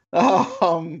difficult.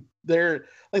 They're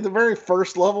like the very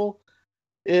first level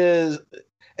is,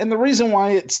 and the reason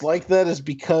why it's like that is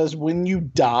because when you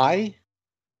die,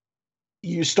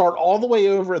 you start all the way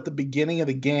over at the beginning of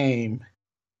the game,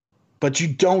 but you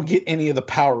don't get any of the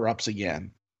power-ups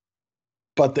again.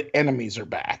 But the enemies are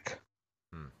back.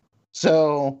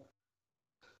 So,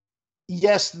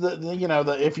 yes,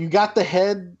 if you got the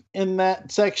head in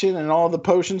that section and all the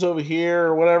potions over here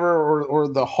or whatever, or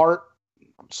the heart,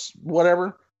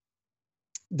 whatever,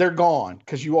 they're gone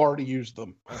because you already used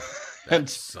them. That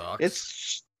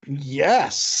sucks.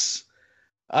 Yes.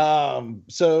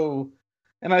 So,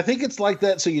 and I think it's like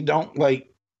that so you don't like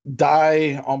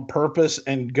die on purpose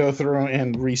and go through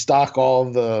and restock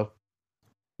all the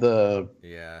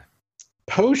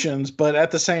potions, but at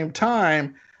the same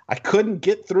time I couldn't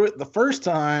get through it the first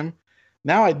time.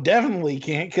 Now I definitely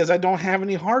can't because I don't have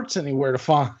any hearts anywhere to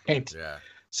find. Yeah.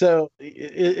 So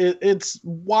it's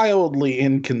wildly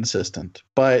inconsistent,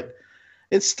 but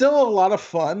it's still a lot of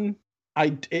fun.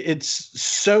 It's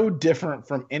so different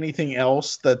from anything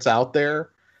else that's out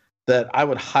there that I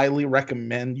would highly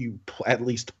recommend you at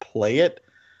least play it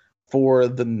for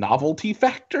the novelty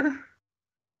factor.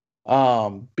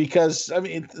 Because I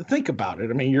mean, think about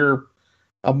it. I mean, you're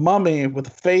a mummy with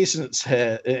a face in its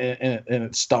head, in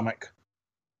its stomach,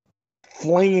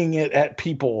 flinging it at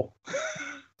people,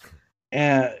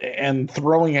 and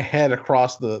throwing a head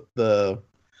across the.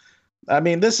 I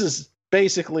mean, this is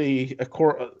basically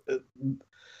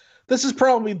this is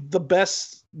probably the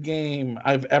best game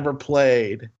I've ever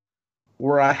played,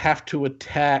 where I have to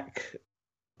attack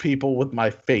people with my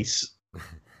face.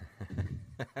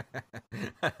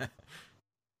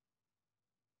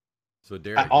 So,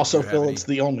 Derek, I also feel it's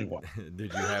the only one.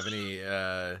 Did you have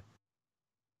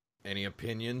any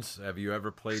opinions? Have you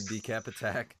ever played Decap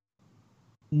Attack?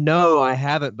 No, I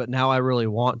haven't, but now I really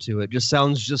want to. It just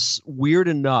sounds just weird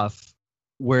enough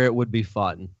where it would be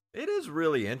fun. It is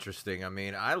really interesting. I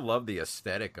mean, I love the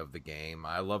aesthetic of the game.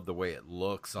 I love the way it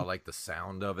looks. I like the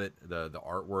sound of it. The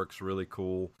artwork's really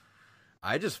cool.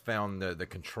 I just found the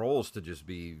controls to just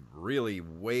be really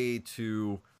way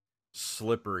too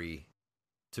slippery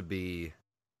to be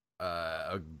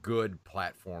a good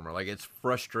platformer. Like, it's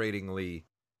frustratingly...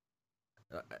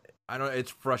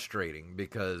 it's frustrating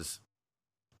because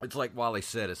it's like Wally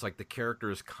said, it's like the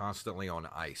character is constantly on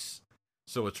ice.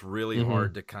 So it's really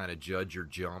hard to kind of judge your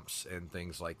jumps and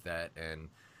things like that.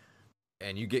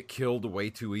 And you get killed way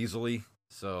too easily.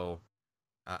 So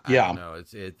I don't know.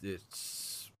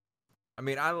 It's I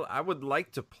mean, I would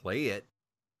like to play it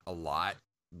a lot,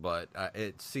 but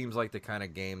it seems like the kind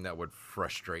of game that would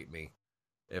frustrate me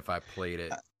if I played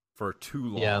it for too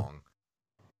long. Yeah.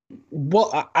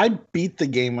 Well, I beat the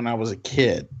game when I was a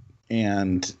kid,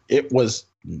 and it was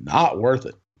not worth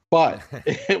it. But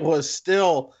it was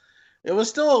still a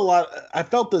lot. I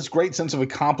felt this great sense of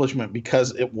accomplishment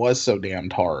because it was so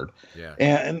damned hard. Yeah.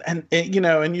 And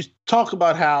you talk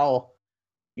about how,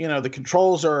 the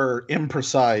controls are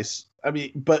imprecise. I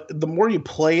mean, but the more you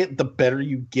play it, the better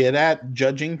you get at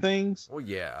judging things. Well,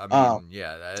 yeah. I mean,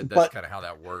 that's kind of how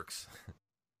that works.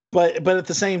 But at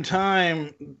the same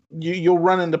time, you'll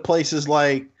run into places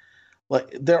like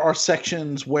there are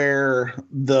sections where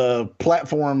the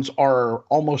platforms are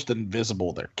almost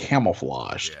invisible. They're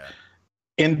camouflaged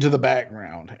into the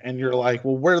background, and you're like,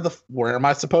 well, where am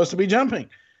I supposed to be jumping?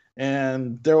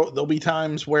 And there'll be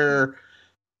times where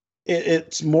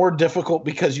it's more difficult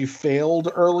because you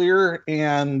failed earlier,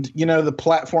 and the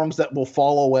platforms that will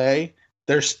fall away,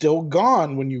 they're still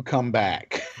gone when you come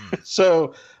back.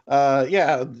 So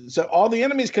so all the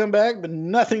enemies come back, but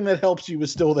nothing that helps you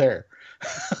is still there.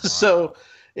 Wow. So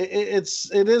it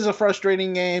is a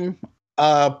frustrating game,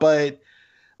 but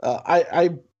I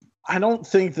don't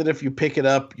think that if you pick it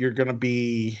up, you're going to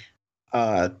be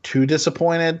too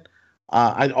disappointed.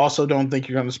 I also don't think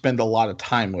you're going to spend a lot of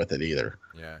time with it either.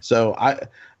 Yeah. So I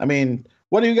mean,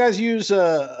 what do you guys use?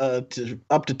 Up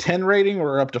to 10 rating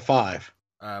or up to 5?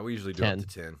 We usually do 10. Up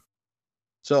to 10.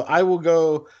 So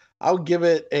I'll give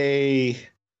it a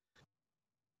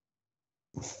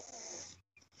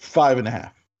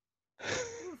 5.5.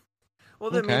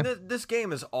 Well, okay. I mean, this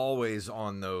game is always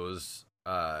on those,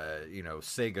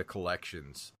 Sega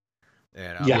collections,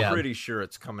 and I'm pretty sure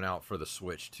it's coming out for the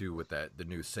Switch too with the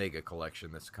new Sega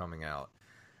collection that's coming out.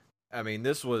 I mean,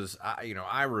 this was,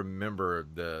 I remember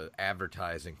the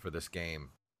advertising for this game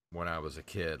when I was a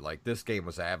kid. Like, this game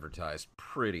was advertised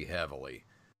pretty heavily.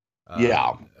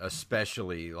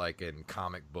 Especially like in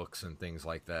comic books and things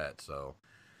like that. So,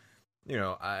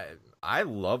 I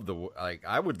love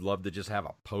I would love to just have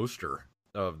a poster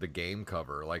of the game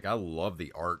cover. Like, I love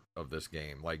the art of this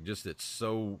game. Like, just, it's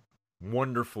so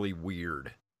wonderfully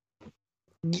weird.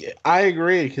 Yeah, I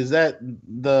agree, because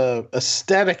the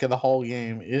aesthetic of the whole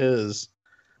game is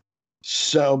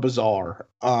so bizarre.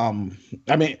 I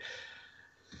mean,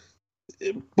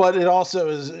 but it also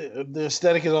is, the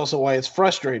aesthetic is also why it's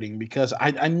frustrating, because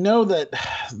I know that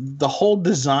the whole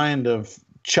design of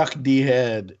Chuck D.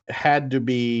 Head had to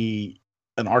be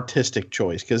an artistic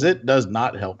choice, because it does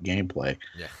not help gameplay.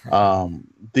 Yeah.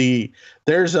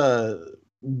 There's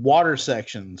water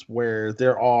sections where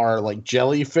there are like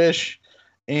jellyfish,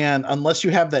 and unless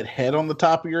you have that head on the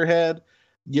top of your head,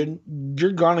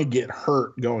 you're gonna get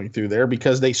hurt going through there,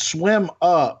 because they swim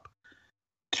up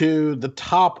to the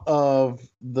top of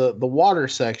the water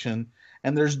section,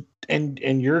 and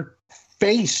and your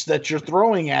face that you're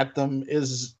throwing at them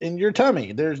is in your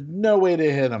tummy. There's no way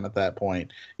to hit them at that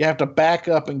point. You have to back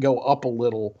up and go up a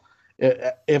little,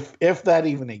 if that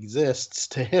even exists,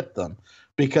 to hit them,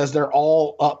 because they're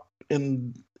all up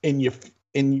in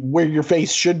where your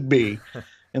face should be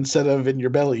instead of in your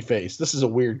belly face. This is a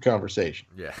weird conversation.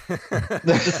 Yeah.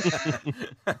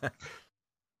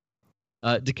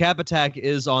 Decap Attack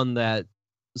is on that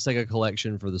Sega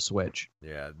collection for the Switch.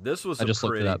 Yeah, this was a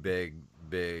pretty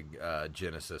big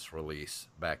Genesis release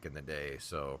back in the day.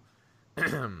 So,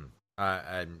 I'm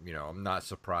not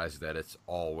surprised that it's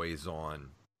always on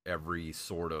every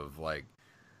sort of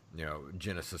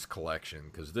Genesis collection,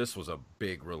 because this was a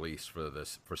big release for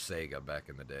Sega back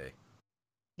in the day.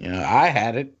 Yeah, I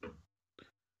had it.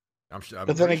 I'm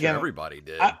pretty sure everybody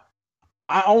did.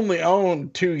 I only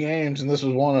owned 2 games, and this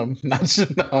was one of them.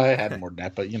 No, I had more than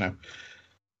that, but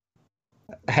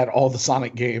I had all the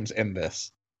Sonic games and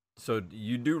this. So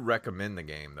you do recommend the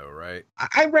game, though, right?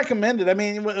 I recommend it. I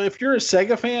mean, if you're a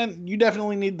Sega fan, you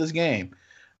definitely need this game.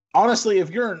 Honestly, if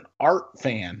you're an art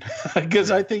fan,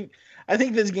 because I think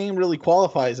this game really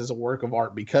qualifies as a work of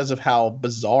art because of how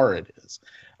bizarre it is.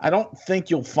 I don't think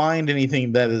you'll find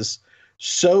anything that is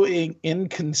so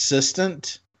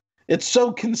inconsistent. It's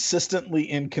so consistently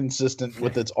inconsistent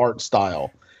with its art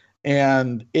style,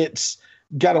 and it's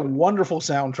got a wonderful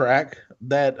soundtrack.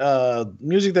 That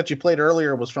music that you played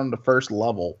earlier was from the first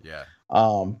level. Yeah.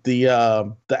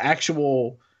 The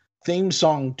actual theme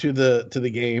song to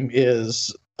the game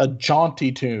is a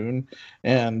jaunty tune,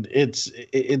 and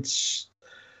it's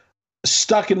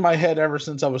stuck in my head ever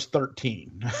since I was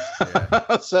 13.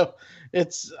 Yeah. So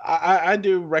I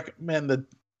do recommend that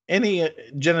any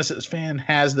Genesis fan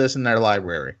has this in their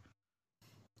library.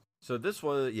 So this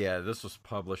was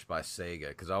published by Sega,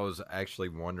 because I was actually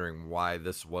wondering why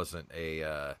this wasn't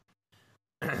a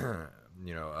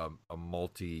a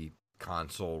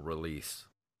multi-console release.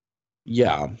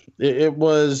 Yeah, it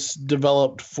was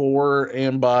developed for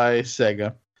and by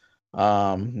Sega,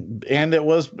 and it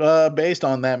was based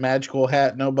on that magical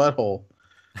hat, no butthole.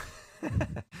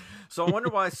 So I wonder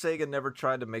why Sega never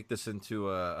tried to make this into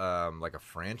a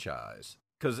franchise,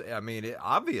 because I mean,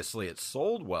 obviously it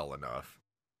sold well enough.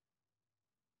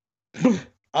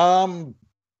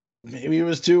 Maybe it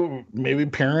was maybe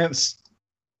parents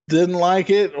didn't like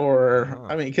it, or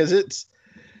I mean, because it's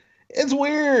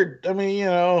weird. I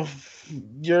mean,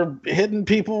 you're hitting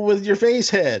people with your face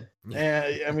head.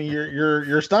 I mean,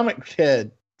 your stomach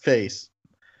head face.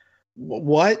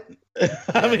 What?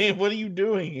 I mean, what are you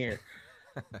doing here?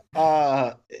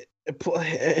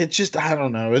 It just, I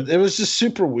don't know. It was just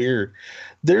super weird.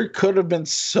 There could have been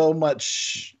so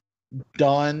much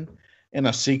done in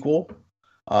a sequel.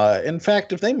 In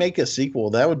fact, if they make a sequel,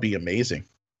 that would be amazing.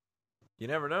 You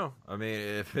never know. I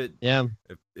mean,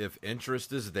 if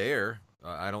interest is there,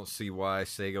 I don't see why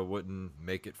Sega wouldn't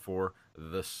make it for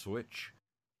the Switch.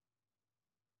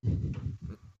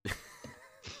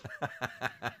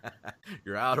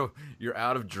 You're out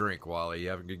of drink, Wally.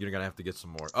 You're gonna have to get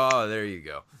some more. Oh, there you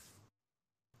go.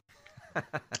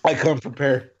 I come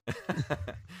prepared.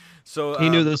 So he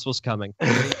knew this was coming.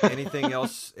 Anything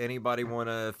else anybody want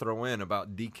to throw in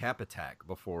about Decap Attack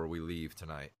before we leave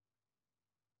tonight?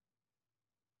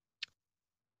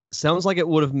 Sounds like it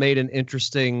would have made an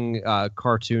interesting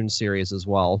cartoon series as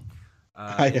well.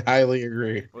 I highly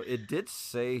agree. Well, it did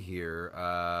say here,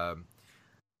 a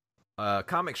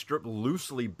comic strip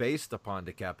loosely based upon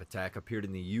Decap Attack appeared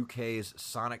in the UK's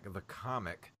Sonic the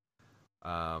Comic.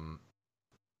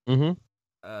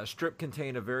 Strip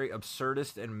contained a very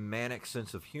absurdist and manic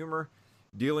sense of humor,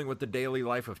 dealing with the daily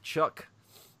life of Chuck,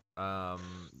 the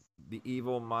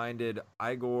evil-minded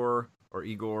Igor,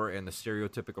 and the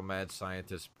stereotypical mad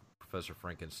scientist Professor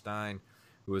Frankenstein,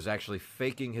 who is actually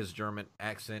faking his German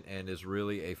accent and is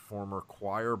really a former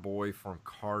choir boy from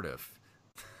Cardiff.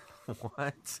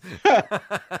 What?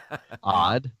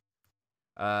 Odd.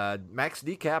 Max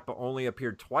Decap only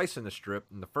appeared twice in the strip.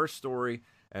 In the first story,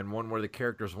 and one where the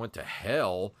characters went to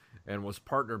hell, and was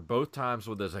partnered both times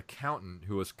with his accountant,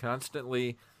 who was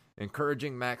constantly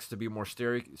encouraging Max to be more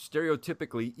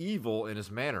stereotypically evil in his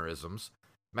mannerisms.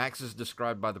 Max is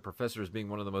described by the professor as being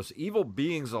one of the most evil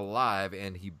beings alive,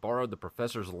 and he borrowed the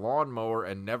professor's lawnmower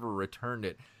and never returned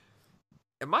it.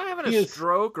 Am I having a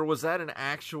stroke, or was that an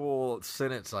actual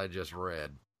sentence I just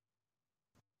read?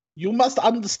 You must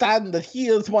understand that he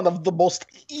is one of the most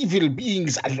evil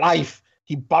beings alive.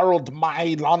 He borrowed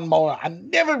my lawnmower and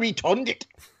never returned it.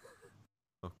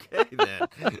 Okay, then.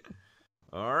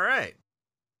 All right.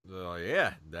 Well,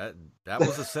 yeah, that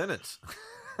was a sentence.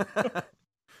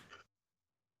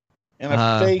 And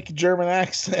a fake German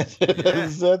accent.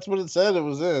 That's what it said it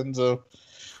was in. So,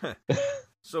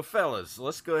 fellas,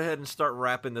 let's go ahead and start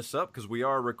wrapping this up, because we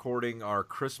are recording our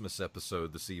Christmas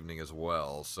episode this evening as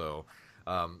well. So,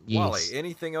 yes. Wally,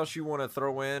 anything else you want to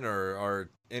throw in, or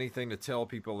anything to tell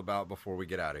people about before we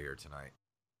get out of here tonight?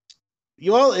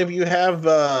 Well, if you have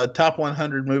a top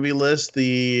 100 movie list,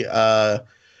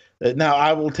 now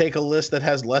I will take a list that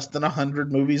has less than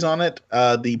 100 movies on it.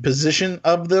 The position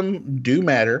of them do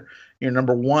matter. Your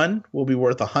number 1 will be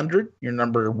worth 100. Your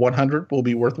number 100 will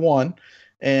be worth 1.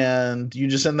 And you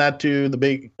just send that to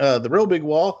the Real Big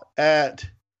Wall at...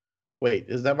 Wait,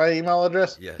 is that my email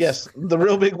address? Yes,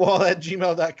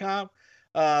 therealbigwall@gmail.com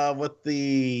with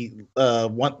the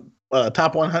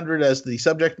top 100 as the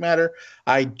subject matter.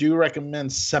 I do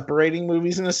recommend separating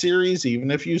movies in a series, even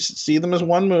if you see them as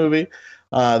one movie.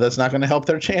 That's not going to help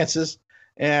their chances.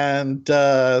 And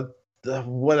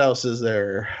what else is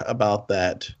there about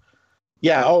that?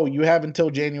 Yeah, you have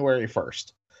until January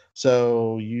 1st.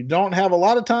 So you don't have a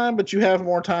lot of time, but you have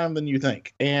more time than you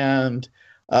think. And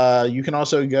you can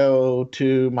also go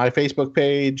to my Facebook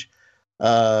page,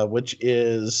 which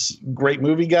is Great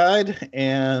Movie Guide,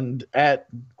 and at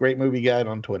Great Movie Guide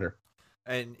on Twitter.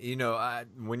 And,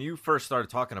 when you first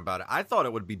started talking about it, I thought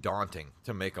it would be daunting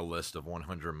to make a list of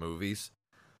 100 movies,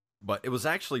 but it was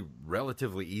actually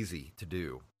relatively easy to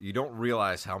do. You don't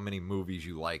realize how many movies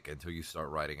you like until you start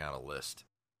writing out a list.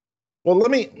 Well,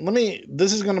 let me,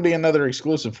 this is going to be another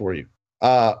exclusive for you.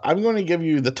 I'm going to give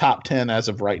you the top 10 as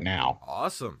of right now.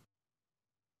 Awesome.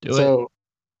 Do it.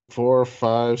 4,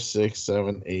 5, 6,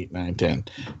 7, 8, 9, 10.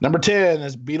 Number 10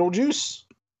 is Beetlejuice.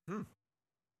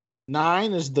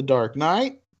 9 is The Dark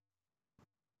Knight.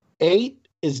 8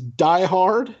 is Die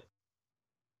Hard.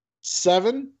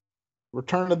 7,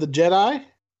 Return of the Jedi.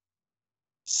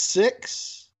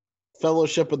 6,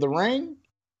 Fellowship of the Ring.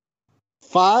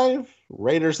 5,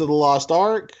 Raiders of the Lost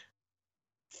Ark.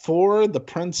 4, The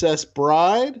Princess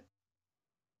Bride.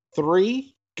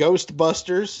 3,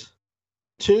 Ghostbusters.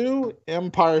 2,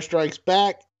 Empire Strikes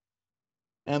Back.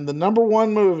 And the number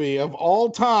 1 movie of all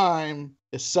time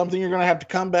is something you're going to have to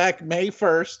come back May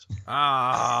 1st.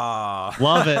 Ah,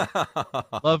 love it.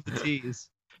 Love the tease.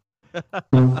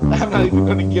 I'm not even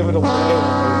going to give it away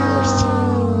on May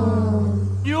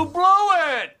 1st. You blew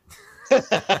it!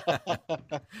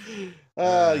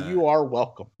 You are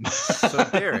welcome. So,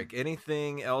 Derek,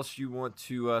 anything else you want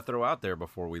to throw out there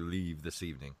before we leave this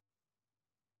evening?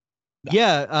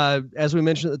 Yeah, as we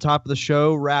mentioned at the top of the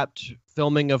show, wrapped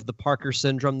filming of the Parker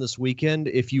Syndrome this weekend.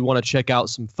 If you want to check out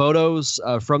some photos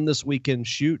from this weekend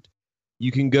shoot,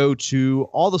 you can go to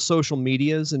all the social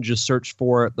medias and just search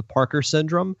for the Parker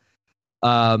Syndrome.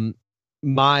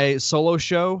 My solo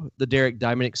show, The Derek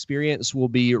Diamond Experience, will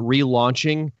be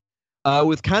relaunching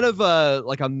with kind of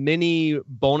like a mini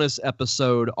bonus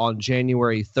episode on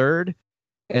January 3rd.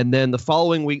 And then the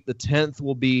following week, the 10th,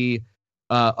 will be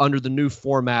under the new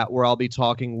format where I'll be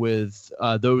talking with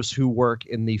those who work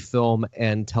in the film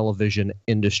and television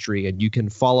industry. And you can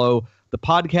follow the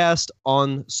podcast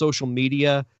on social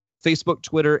media, Facebook,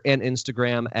 Twitter, and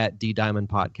Instagram at D Diamond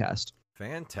Podcast.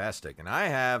 Fantastic. And I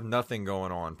have nothing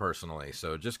going on personally,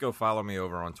 so just go follow me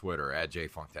over on Twitter at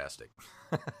JFunktastic.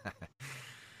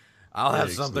 I'll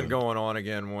have something going on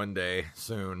again one day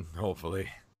soon, hopefully.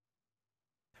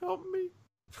 Help me.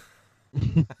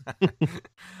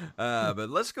 But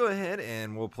let's go ahead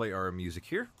and we'll play our music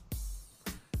here.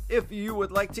 If you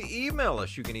would like to email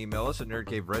us, you can email us at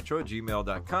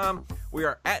nerdcaveretro@gmail.com. We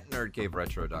are at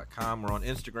nerdcaveretro.com. We're on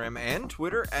Instagram and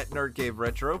Twitter at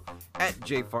nerdcaveretro, at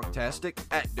jfunktastic,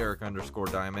 at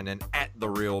Derek_Diamond, and at The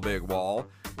Real Big Wall.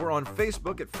 We're on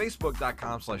Facebook at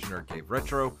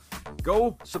facebook.com/nerdcaveretro.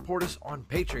 Go support us on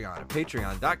Patreon at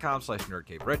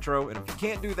patreon.com/nerdcaveretro. And if you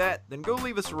can't do that, then go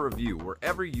leave us a review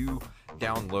wherever you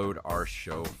download our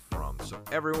show from. So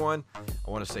everyone,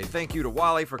 I want to say thank you to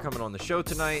Wally for coming on the show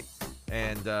tonight.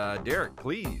 And Derek,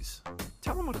 please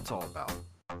tell them what it's all about.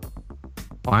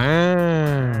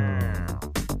 Wow.